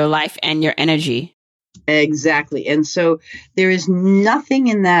of your life and your energy. Exactly. And so there is nothing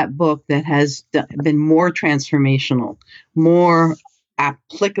in that book that has been more transformational, more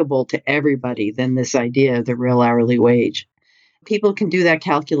applicable to everybody than this idea of the real hourly wage. People can do that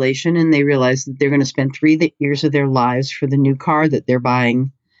calculation and they realize that they're going to spend 3 years of their lives for the new car that they're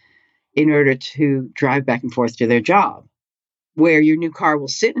buying in order to drive back and forth to their job, where your new car will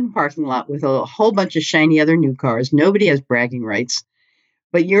sit in a parking lot with a whole bunch of shiny other new cars. Nobody has bragging rights,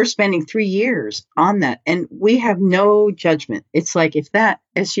 but you're spending 3 years on that. And we have no judgment. It's like if that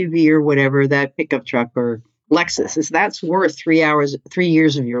SUV or whatever, that pickup truck or Lexus, if that's worth 3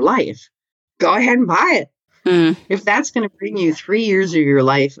 years of your life, go ahead and buy it. If that's going to bring you 3 years of your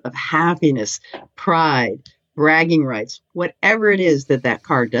life of happiness, pride, bragging rights, whatever it is that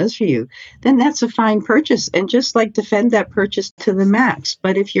car does for you, then that's a fine purchase. And just like defend that purchase to the max.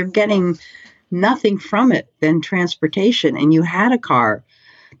 But if you're getting nothing from it than transportation and you had a car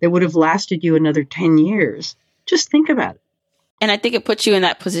that would have lasted you another 10 years, just think about it. And I think it puts you in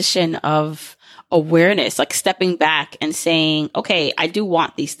that position of awareness, like stepping back and saying, okay, I do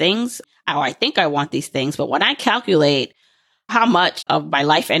want these things, or I think I want these things. But when I calculate how much of my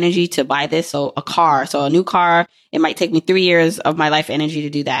life energy to buy this, so a new car, it might take me 3 years of my life energy to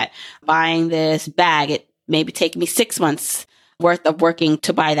do that. Buying this bag, it maybe take me 6 months worth of working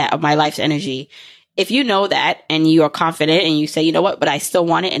to buy that of my life's energy. If you know that and you are confident and you say, you know what, but I still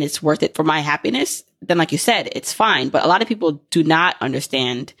want it and it's worth it for my happiness, then like you said, it's fine. But a lot of people do not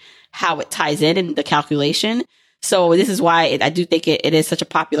understand how it ties in the calculation. So this is why I do think it is such a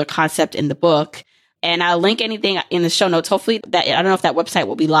popular concept in the book. And I'll link anything in the show notes. Hopefully I don't know if that website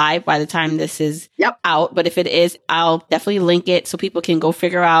will be live by the time this is out, but if it is, I'll definitely link it so people can go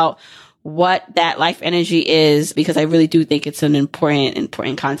figure out what that life energy is, because I really do think it's an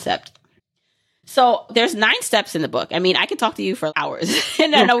important concept. So there's 9 steps in the book. I mean, I could talk to you for hours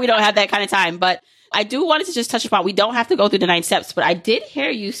and I know we don't have that kind of time, but I do wanted to just touch upon, we don't have to go through the 9 steps, but I did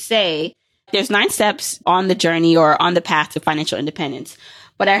hear you say there's 9 steps on the journey or on the path to financial independence.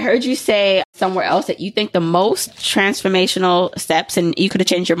 But I heard you say somewhere else that you think the most transformational steps, and you could have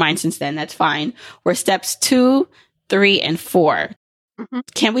changed your mind since then, that's fine, were steps 2, 3, and 4.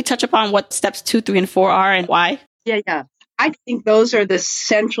 Can we touch upon what steps 2, 3, and 4 are and why? Yeah. I think those are the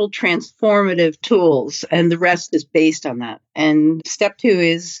central transformative tools, and the rest is based on that. And step 2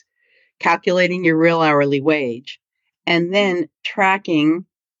 is calculating your real hourly wage and then tracking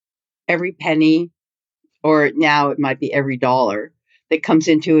every penny, or now it might be every dollar that comes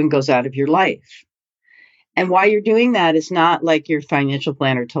into and goes out of your life. And why you're doing that is not like your financial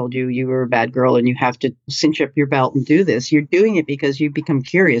planner told you you were a bad girl and you have to cinch up your belt and do this. You're doing it because you become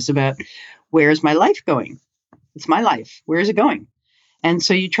curious about, where's my life going? It's my life. Where is it going? And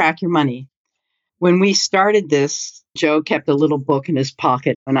so you track your money. When we started this, Joe kept a little book in his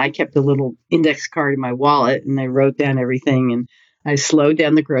pocket and I kept a little index card in my wallet, and I wrote down everything, and I slowed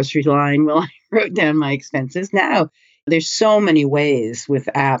down the grocery line while I wrote down my expenses. Now, there's so many ways with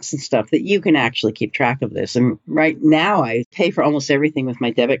apps and stuff that you can actually keep track of this. And right now I pay for almost everything with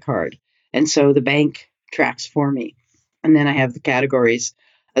my debit card. And so the bank tracks for me. And then I have the categories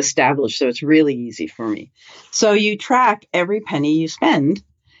established. So it's really easy for me. So you track every penny you spend.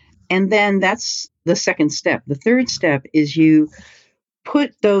 And then that's the second step. The third step is you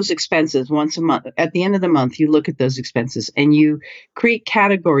put those expenses once a month. At the end of the month, you look at those expenses and you create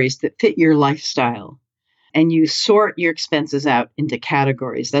categories that fit your lifestyle. And you sort your expenses out into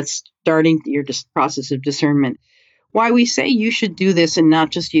categories. That's starting your process of discernment. Why we say you should do this and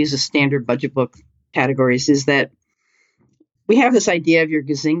not just use a standard budget book categories is that we have this idea of your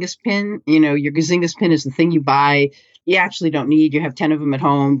Gazingas pin. You know, your Gazingas pin is the thing you buy. You actually don't need. You have 10 of them at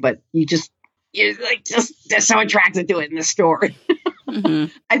home, but you're like they're so attracted to it in the store. Mm-hmm.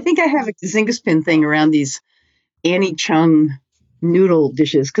 I think I have a Gazingas pin thing around these Annie Chung noodle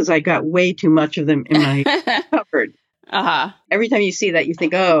dishes because I got way too much of them in my cupboard. Every time you see that, you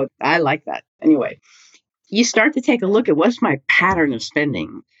think, oh, I like that. Anyway, you start to take a look at what's my pattern of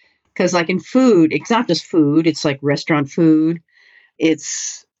spending. Because like in food, it's not just food. It's like restaurant food.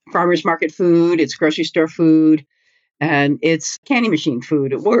 It's farmer's market food. It's grocery store food. And it's candy machine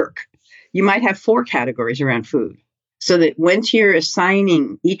food at work. You might have 4 categories around food. So that once you're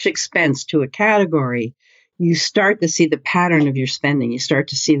assigning each expense to a category, you start to see the pattern of your spending. You start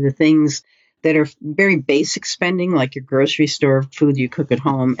to see the things that are very basic spending, like your grocery store food you cook at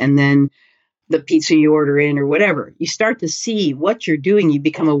home, and then the pizza you order in or whatever. You start to see what you're doing. You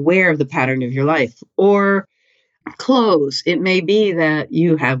become aware of the pattern of your life. Or clothes. It may be that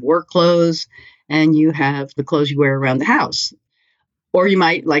you have work clothes and you have the clothes you wear around the house. Or you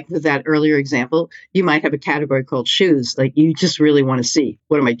might, like with that earlier example, you might have a category called shoes. Like you just really want to see,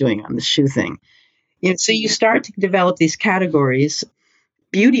 what am I doing on this shoe thing? So you start to develop these categories.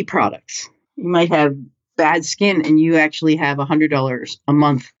 Beauty products. You might have bad skin and you actually have $100 a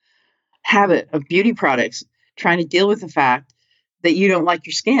month habit of beauty products trying to deal with the fact that you don't like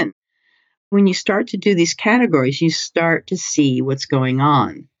your skin. When you start to do these categories, you start to see what's going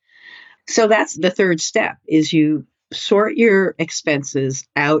on. So that's the third step, is you sort your expenses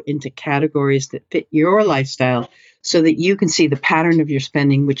out into categories that fit your lifestyle so that you can see the pattern of your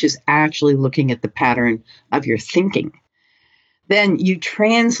spending, which is actually looking at the pattern of your thinking. Then you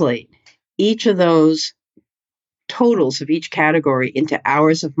translate each of those totals of each category into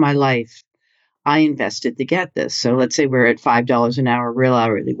hours of my life I invested to get this. So let's say we're at $5 an hour real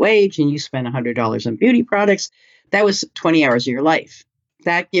hourly wage and you spend $100 on beauty products. That was 20 hours of your life.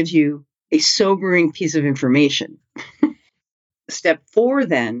 That gives you a sobering piece of information. Step 4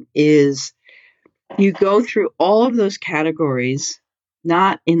 then is you go through all of those categories,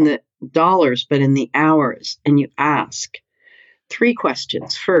 not in the dollars, but in the hours, and you ask 3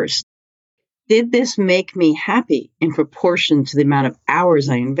 questions. First, did this make me happy in proportion to the amount of hours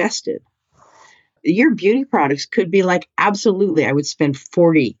I invested? Your beauty products could be like, absolutely, I would spend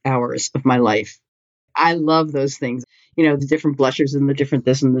 40 hours of my life. I love those things. You know, the different blushers and the different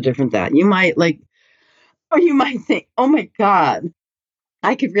this and the different that. You might think, oh my God,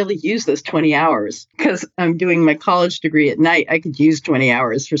 I could really use those 20 hours because I'm doing my college degree at night. I could use 20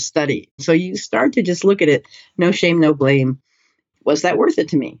 hours for study. So you start to just look at it. No shame, no blame. Was that worth it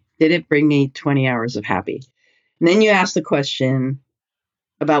to me? Did it bring me 20 hours of happy? And then you ask the question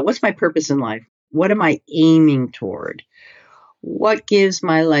about what's my purpose in life? What am I aiming toward? What gives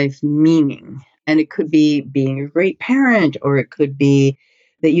my life meaning? And it could be being a great parent, or it could be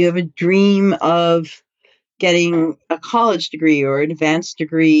that you have a dream of getting a college degree or an advanced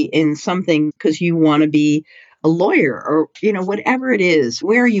degree in something because you want to be a lawyer, or, whatever it is.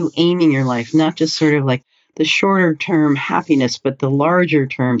 Where are you aiming your life? Not just sort of like the shorter term happiness, but the larger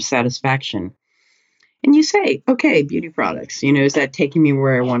term satisfaction. And you say, okay, beauty products, is that taking me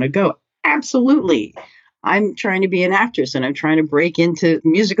where I want to go? Absolutely. I'm trying to be an actress and I'm trying to break into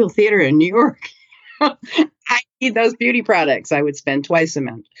musical theater in New York. I need those beauty products, I would spend twice the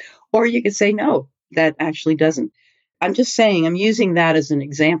amount. Or you could say, no, that actually doesn't. I'm just saying, I'm using that as an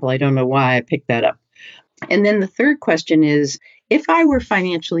example. I don't know why I picked that up. And then the third question is, if I were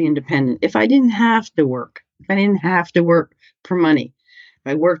financially independent, if I didn't have to work, if I didn't have to work for money,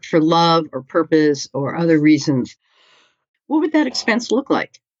 if I worked for love or purpose or other reasons, what would that expense look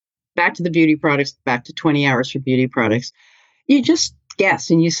like? Back to the beauty products, back to 20 hours for beauty products. You just guess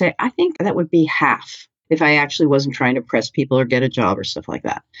and you say, I think that would be half if I actually wasn't trying to press people or get a job or stuff like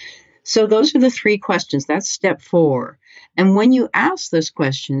that. So those are the three questions. That's step 4. And when you ask those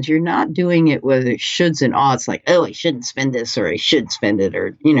questions, you're not doing it with shoulds and oughts, like, oh, I shouldn't spend this or I should spend it,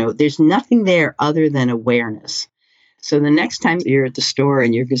 or, there's nothing there other than awareness. So the next time you're at the store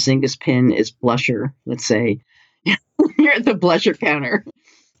and your Gazingas pin is blusher, let's say, you're at the blusher counter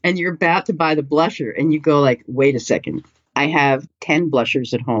and you're about to buy the blusher and you go like, wait a second, I have 10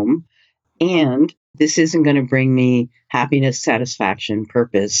 blushers at home and this isn't going to bring me happiness, satisfaction,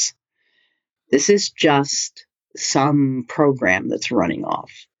 purpose. This is just some program that's running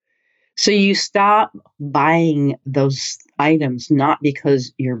off. So you stop buying those items, not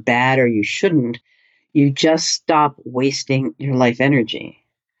because you're bad or you shouldn't. You just stop wasting your life energy.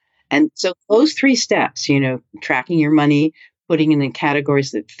 And so those 3 steps, tracking your money, putting it in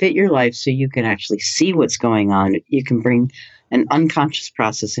categories that fit your life so you can actually see what's going on. You can bring an unconscious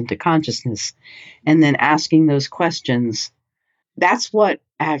process into consciousness. And then asking those questions. That's what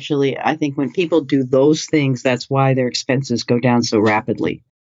actually, I think when people do those things, that's why their expenses go down so rapidly.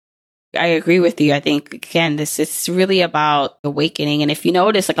 I agree with you. I think, again, this is really about awakening. And if you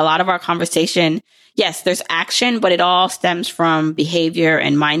notice, like a lot of our conversation, yes, there's action, but it all stems from behavior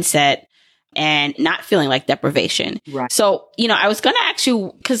and mindset and not feeling like deprivation. Right. So, I was going to ask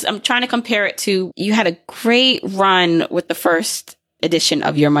you, because I'm trying to compare it to, you had a great run with the first edition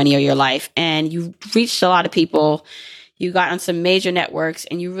of Your Money or Your Life, and you reached a lot of people. You got on some major networks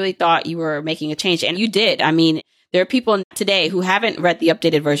and you really thought you were making a change. And you did. I mean, there are people today who haven't read the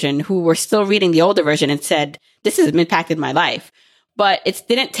updated version, who were still reading the older version and said, this has impacted my life. But it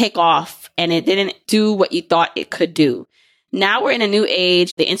didn't take off and it didn't do what you thought it could do. Now we're in a new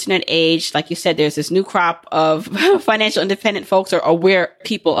age, the internet age. Like you said, there's this new crop of financial independent folks or aware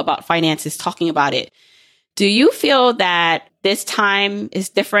people about finances talking about it. Do you feel that this time is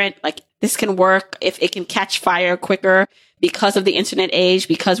different? Like this can work if it can catch fire quicker because of the internet age,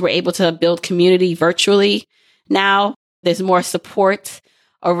 because we're able to build community virtually now? There's more support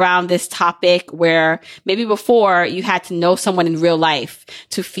around this topic where maybe before you had to know someone in real life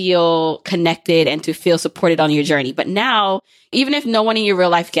to feel connected and to feel supported on your journey. But now, even if no one in your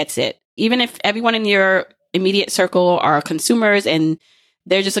real life gets it, even if everyone in your immediate circle are consumers and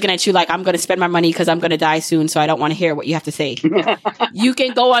they're just looking at you like, I'm going to spend my money because I'm going to die soon, so I don't want to hear what you have to say. You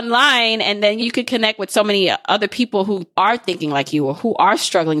can go online and then you could connect with so many other people who are thinking like you or who are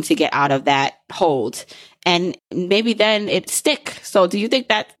struggling to get out of that hold. And maybe then it stick. So do you think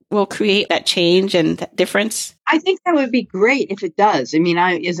that will create that change and that difference? I think that would be great if it does. I mean,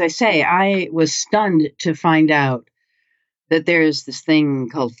 as I say, I was stunned to find out that there's this thing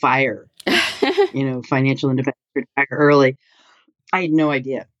called FIRE, financial independence retire early. I had no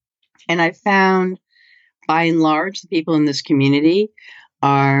idea. And I found, by and large, the people in this community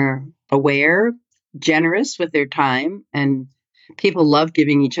are aware, generous with their time, and people love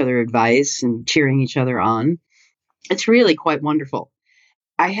giving each other advice and cheering each other on. It's really quite wonderful.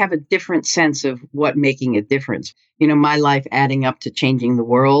 I have a different sense of what making a difference. My life adding up to changing the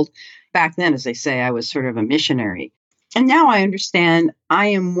world. Back then, as I say, I was sort of a missionary. And now I understand I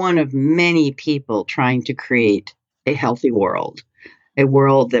am one of many people trying to create a healthy world, a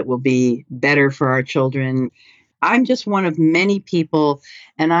world that will be better for our children. I'm just one of many people,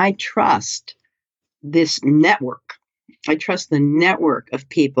 and I trust this network. I trust the network of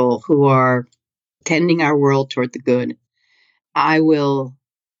people who are tending our world toward the good. I will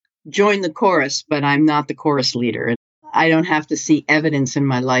join the chorus, but I'm not the chorus leader. I don't have to see evidence in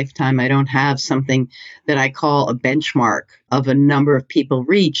my lifetime. I don't have something that I call a benchmark of a number of people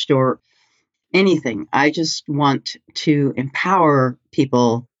reached or anything. I just want to empower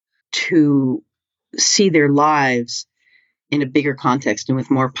people to see their lives in a bigger context and with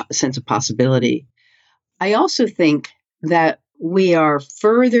more sense of possibility. I also think that we are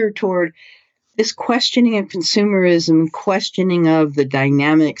further toward this questioning of consumerism, questioning of the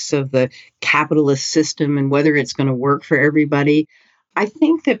dynamics of the capitalist system and whether it's going to work for everybody. I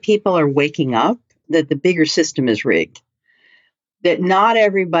think that people are waking up that the bigger system is rigged, that not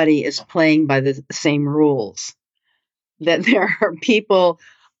everybody is playing by the same rules, that there are people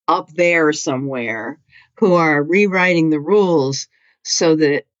up there somewhere who are rewriting the rules so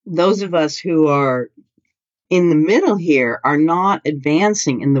that those of us who are in the middle here are not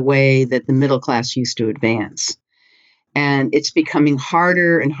advancing in the way that the middle class used to advance. And it's becoming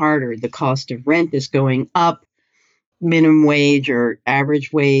harder and harder. The cost of rent is going up, minimum wage or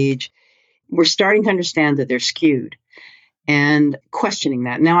average wage. We're starting to understand that they're skewed and questioning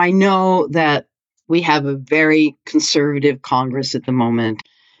that. Now, I know that we have a very conservative Congress at the moment,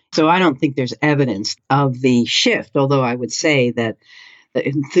 so I don't think there's evidence of the shift, although I would say that the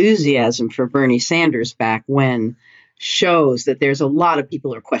enthusiasm for Bernie Sanders back when shows that there's a lot of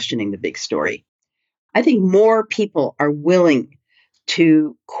people who are questioning the big story. I think more people are willing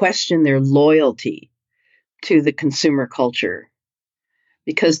to question their loyalty to the consumer culture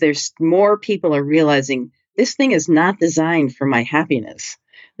because there's more people are realizing this thing is not designed for my happiness.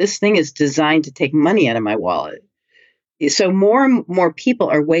 This thing is designed to take money out of my wallet. So more and more people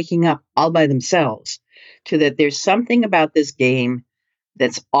are waking up all by themselves to that there's something about this game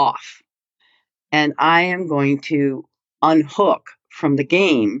that's off. And I am going to unhook from the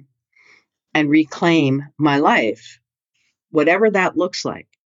game and reclaim my life, whatever that looks like.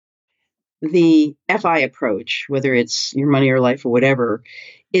 The FI approach, whether it's your money or life or whatever,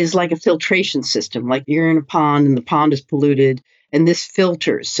 is like a filtration system. Like you're in a pond and the pond is polluted, and this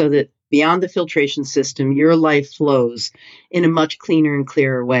filters so that beyond the filtration system, your life flows in a much cleaner and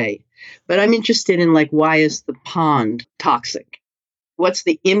clearer way. But I'm interested in like, why is the pond toxic? What's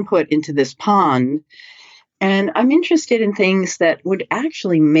the input into this pond? And I'm interested in things that would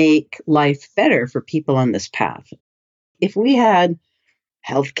actually make life better for people on this path. If we had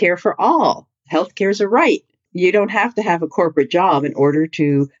healthcare for all, healthcare is a right. You don't have to have a corporate job in order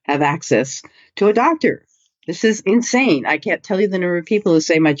to have access to a doctor. This is insane. I can't tell you the number of people who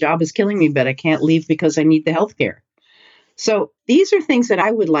say my job is killing me, but I can't leave because I need the healthcare. So these are things that I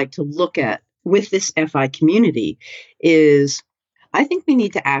would like to look at with this FI community is I think we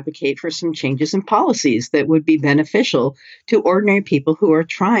need to advocate for some changes in policies that would be beneficial to ordinary people who are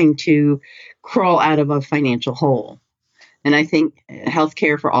trying to crawl out of a financial hole. And I think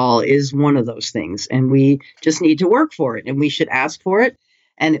healthcare for all is one of those things. And we just need to work for it. And we should ask for it.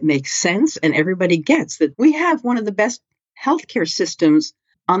 And it makes sense. And everybody gets that we have one of the best healthcare systems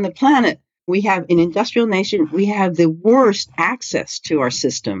on the planet. We have an industrial nation. We have the worst access to our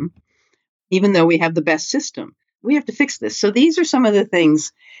system, even though we have the best system. We have to fix this. So these are some of the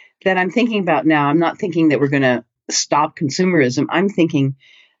things that I'm thinking about now. I'm not thinking that we're going to stop consumerism. I'm thinking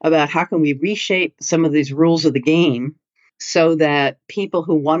about how can we reshape some of these rules of the game so that people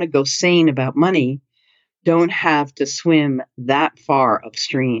who want to go sane about money don't have to swim that far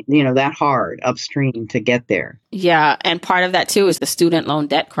upstream, that hard upstream to get there. Yeah. And part of that too is the student loan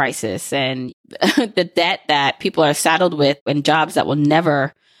debt crisis and the debt that people are saddled with and jobs that will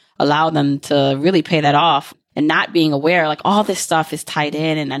never allow them to really pay that off. And not being aware, like all this stuff is tied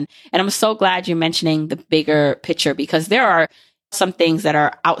in. And I'm so glad you're mentioning the bigger picture because there are some things that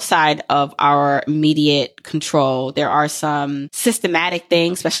are outside of our immediate control. There are some systematic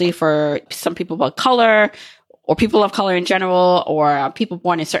things, especially for some people of color or people of color in general, or people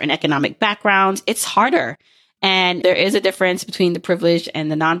born in certain economic backgrounds. It's harder. And there is a difference between the privileged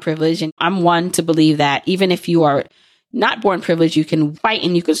and the non-privileged. And I'm one to believe that even if you are not born privileged, you can fight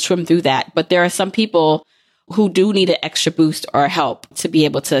and you can swim through that. But there are some people who do need an extra boost or help to be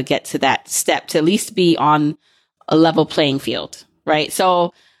able to get to that step, to at least be on a level playing field, right?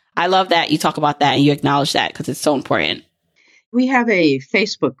 So I love that you talk about that and you acknowledge that because it's so important. We have a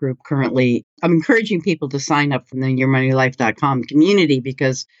Facebook group currently. I'm encouraging people to sign up from the yourmoneylife.com community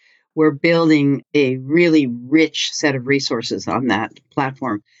because we're building a really rich set of resources on that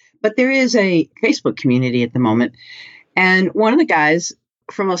platform. But there is a Facebook community at the moment. And one of the guys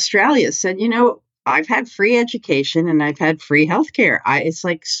from Australia said, I've had free education and I've had free healthcare. It's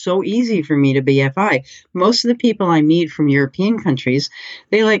like so easy for me to be FI. Most of the people I meet from European countries,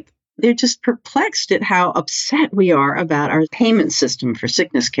 they're just perplexed at how upset we are about our payment system for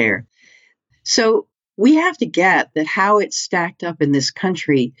sickness care. So we have to get that how it's stacked up in this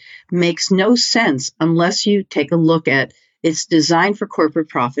country makes no sense unless you take a look at it's designed for corporate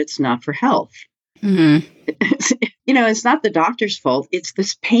profits, not for health. Mm-hmm. It's not the doctor's fault. It's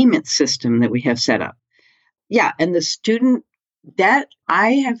this payment system that we have set up. Yeah. And the student debt,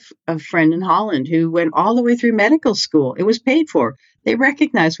 I have a friend in Holland who went all the way through medical school. It was paid for. They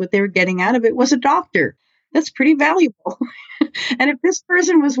recognized what they were getting out of it was a doctor. That's pretty valuable. And if this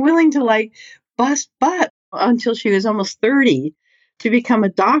person was willing to bust butt until she was almost 30 to become a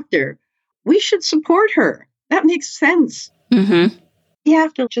doctor, we should support her. That makes sense. Mm-hmm. You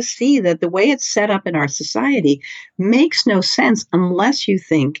have to just see that the way it's set up in our society makes no sense unless you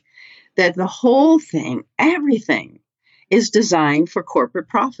think that the whole thing, everything, is designed for corporate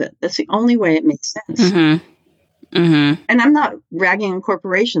profit. That's the only way it makes sense. Mm-hmm. Mm-hmm. And I'm not ragging on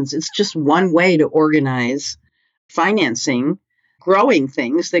corporations. It's just one way to organize financing, growing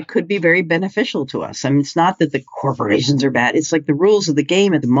things that could be very beneficial to us. I mean, it's not that the corporations are bad. It's like the rules of the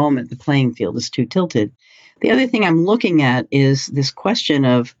game at the moment, the playing field is too tilted. The other thing I'm looking at is this question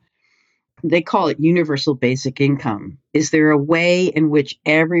of, they call it universal basic income. Is there a way in which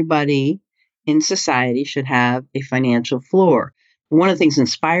everybody in society should have a financial floor? One of the things that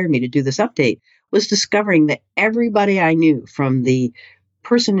inspired me to do this update was discovering that everybody I knew, from the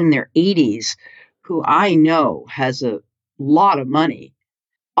person in their 80s who I know has a lot of money,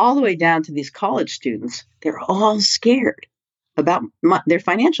 all the way down to these college students, they're all scared about their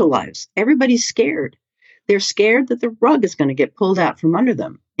financial lives. Everybody's scared. They're scared that the rug is going to get pulled out from under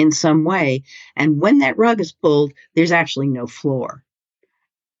them in some way. And when that rug is pulled, there's actually no floor.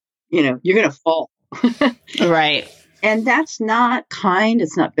 You know, you're going to fall. Right. And that's not kind.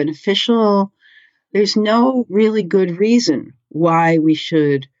 It's not beneficial. There's no really good reason why we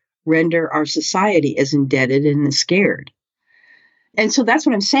should render our society as indebted and as scared. And so that's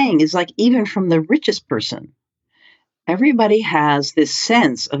what I'm saying is, like, even from the richest person, everybody has this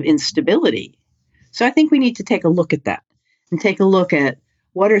sense of instability. So I think we need to take a look at that and take a look at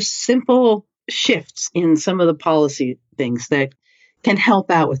what are simple shifts in some of the policy things that can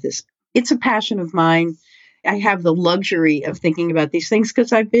help out with this. It's a passion of mine. I have the luxury of thinking about these things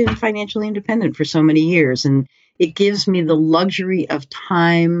because I've been financially independent for so many years, and it gives me the luxury of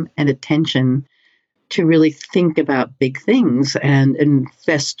time and attention to really think about big things and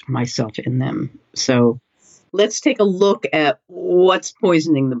invest myself in them. So let's take a look at what's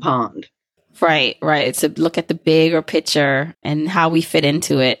poisoning the pond. Right. It's a look at the bigger picture and how we fit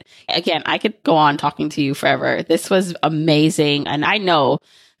into it. Again, I could go on talking to you forever. This was amazing. And I know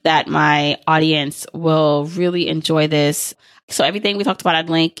that my audience will really enjoy this. So everything we talked about, I'd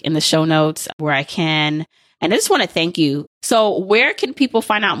link in the show notes where I can. And I just want to thank you. So where can people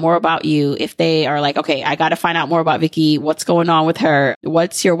find out more about you if they are like, okay, I got to find out more about Vicki. What's going on with her?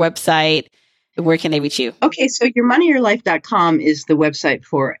 What's your website? Where can they reach you? Okay, so yourmoneyyourlife.com is the website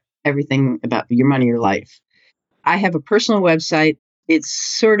for everything about Your Money, Your Life. I have a personal website. It's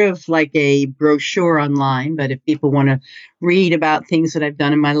sort of like a brochure online, but if people want to read about things that I've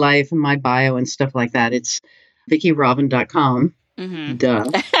done in my life and my bio and stuff like that, it's VickiRobin.com. Mm-hmm. Duh.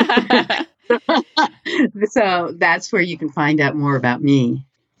 So that's where you can find out more about me.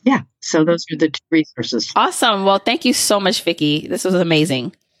 Yeah. So those are the two resources. Awesome. Well, thank you so much, Vicki. This was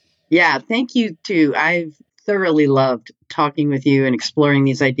amazing. Yeah. Thank you too. I've thoroughly loved talking with you and exploring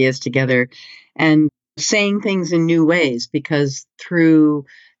these ideas together and saying things in new ways, because through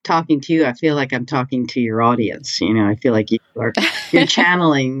talking to you, I feel like I'm talking to your audience. You know, I feel like you're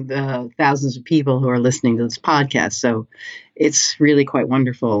channeling the thousands of people who are listening to this podcast. So it's really quite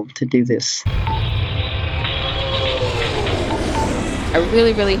wonderful to do this. I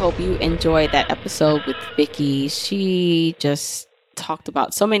really, really hope you enjoyed that episode with Vicki. She just talked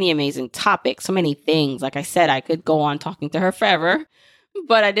about so many amazing topics, so many things. Like I said, I could go on talking to her forever,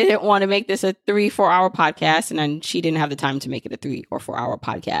 but I didn't want to make this a 3-4 hour podcast. And then she didn't have the time to make it a 3 or 4 hour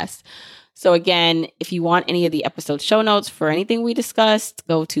podcast. So again, if you want any of the episode show notes for anything we discussed,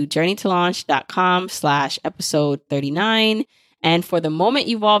 go to journeytolaunch.com/episode 39. And for the moment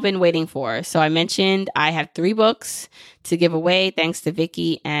you've all been waiting for. So I mentioned I have 3 books to give away thanks to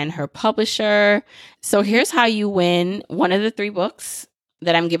Vicki and her publisher. So here's how you win one of the 3 books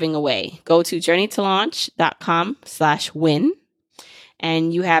that I'm giving away. Go to journeytolaunch.com/win.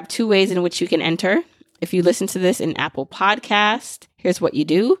 And you have 2 ways in which you can enter. If you listen to this in Apple Podcast, here's what you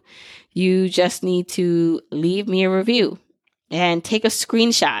do. You just need to leave me a review and take a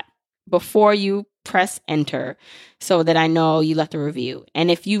screenshot before you press enter so that I know you left a review. And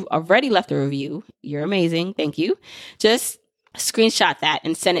if you've already left a review, you're amazing. Thank you. Just screenshot that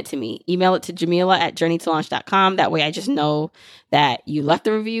and send it to me. Email it to Jamila@journeytolaunch.com. That way I just know that you left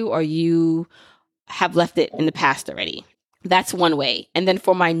a review or you have left it in the past already. That's one way. And then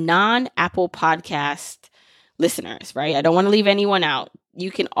for my non-Apple Podcast listeners, right? I don't want to leave anyone out.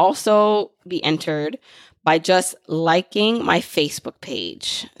 You can also be entered by just liking my Facebook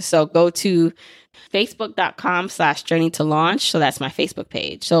page. So go to facebook.com/journeytolaunch. So that's my Facebook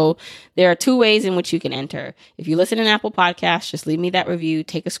page. So there are 2 ways in which you can enter. If you listen in Apple Podcasts, just leave me that review,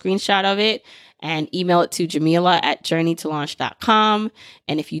 take a screenshot of it and email it to Jamila@journeytolaunch.com.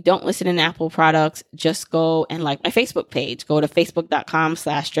 And if you don't listen in Apple products, just go and like my Facebook page. Go to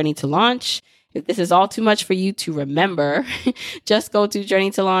facebook.com/journeytolaunch. If this is all too much for you to remember, just go to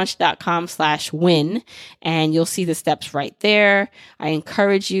journeytolaunch.com/win and you'll see the steps right there. I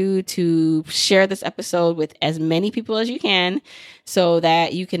encourage you to share this episode with as many people as you can so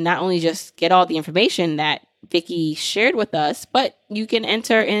that you can not only just get all the information that Vicky shared with us, but you can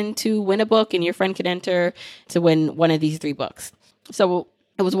enter to win a book, and your friend can enter to win one of these 3 books. So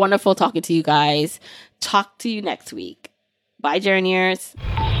it was wonderful talking to you guys. Talk to you next week. Bye, Journeyers.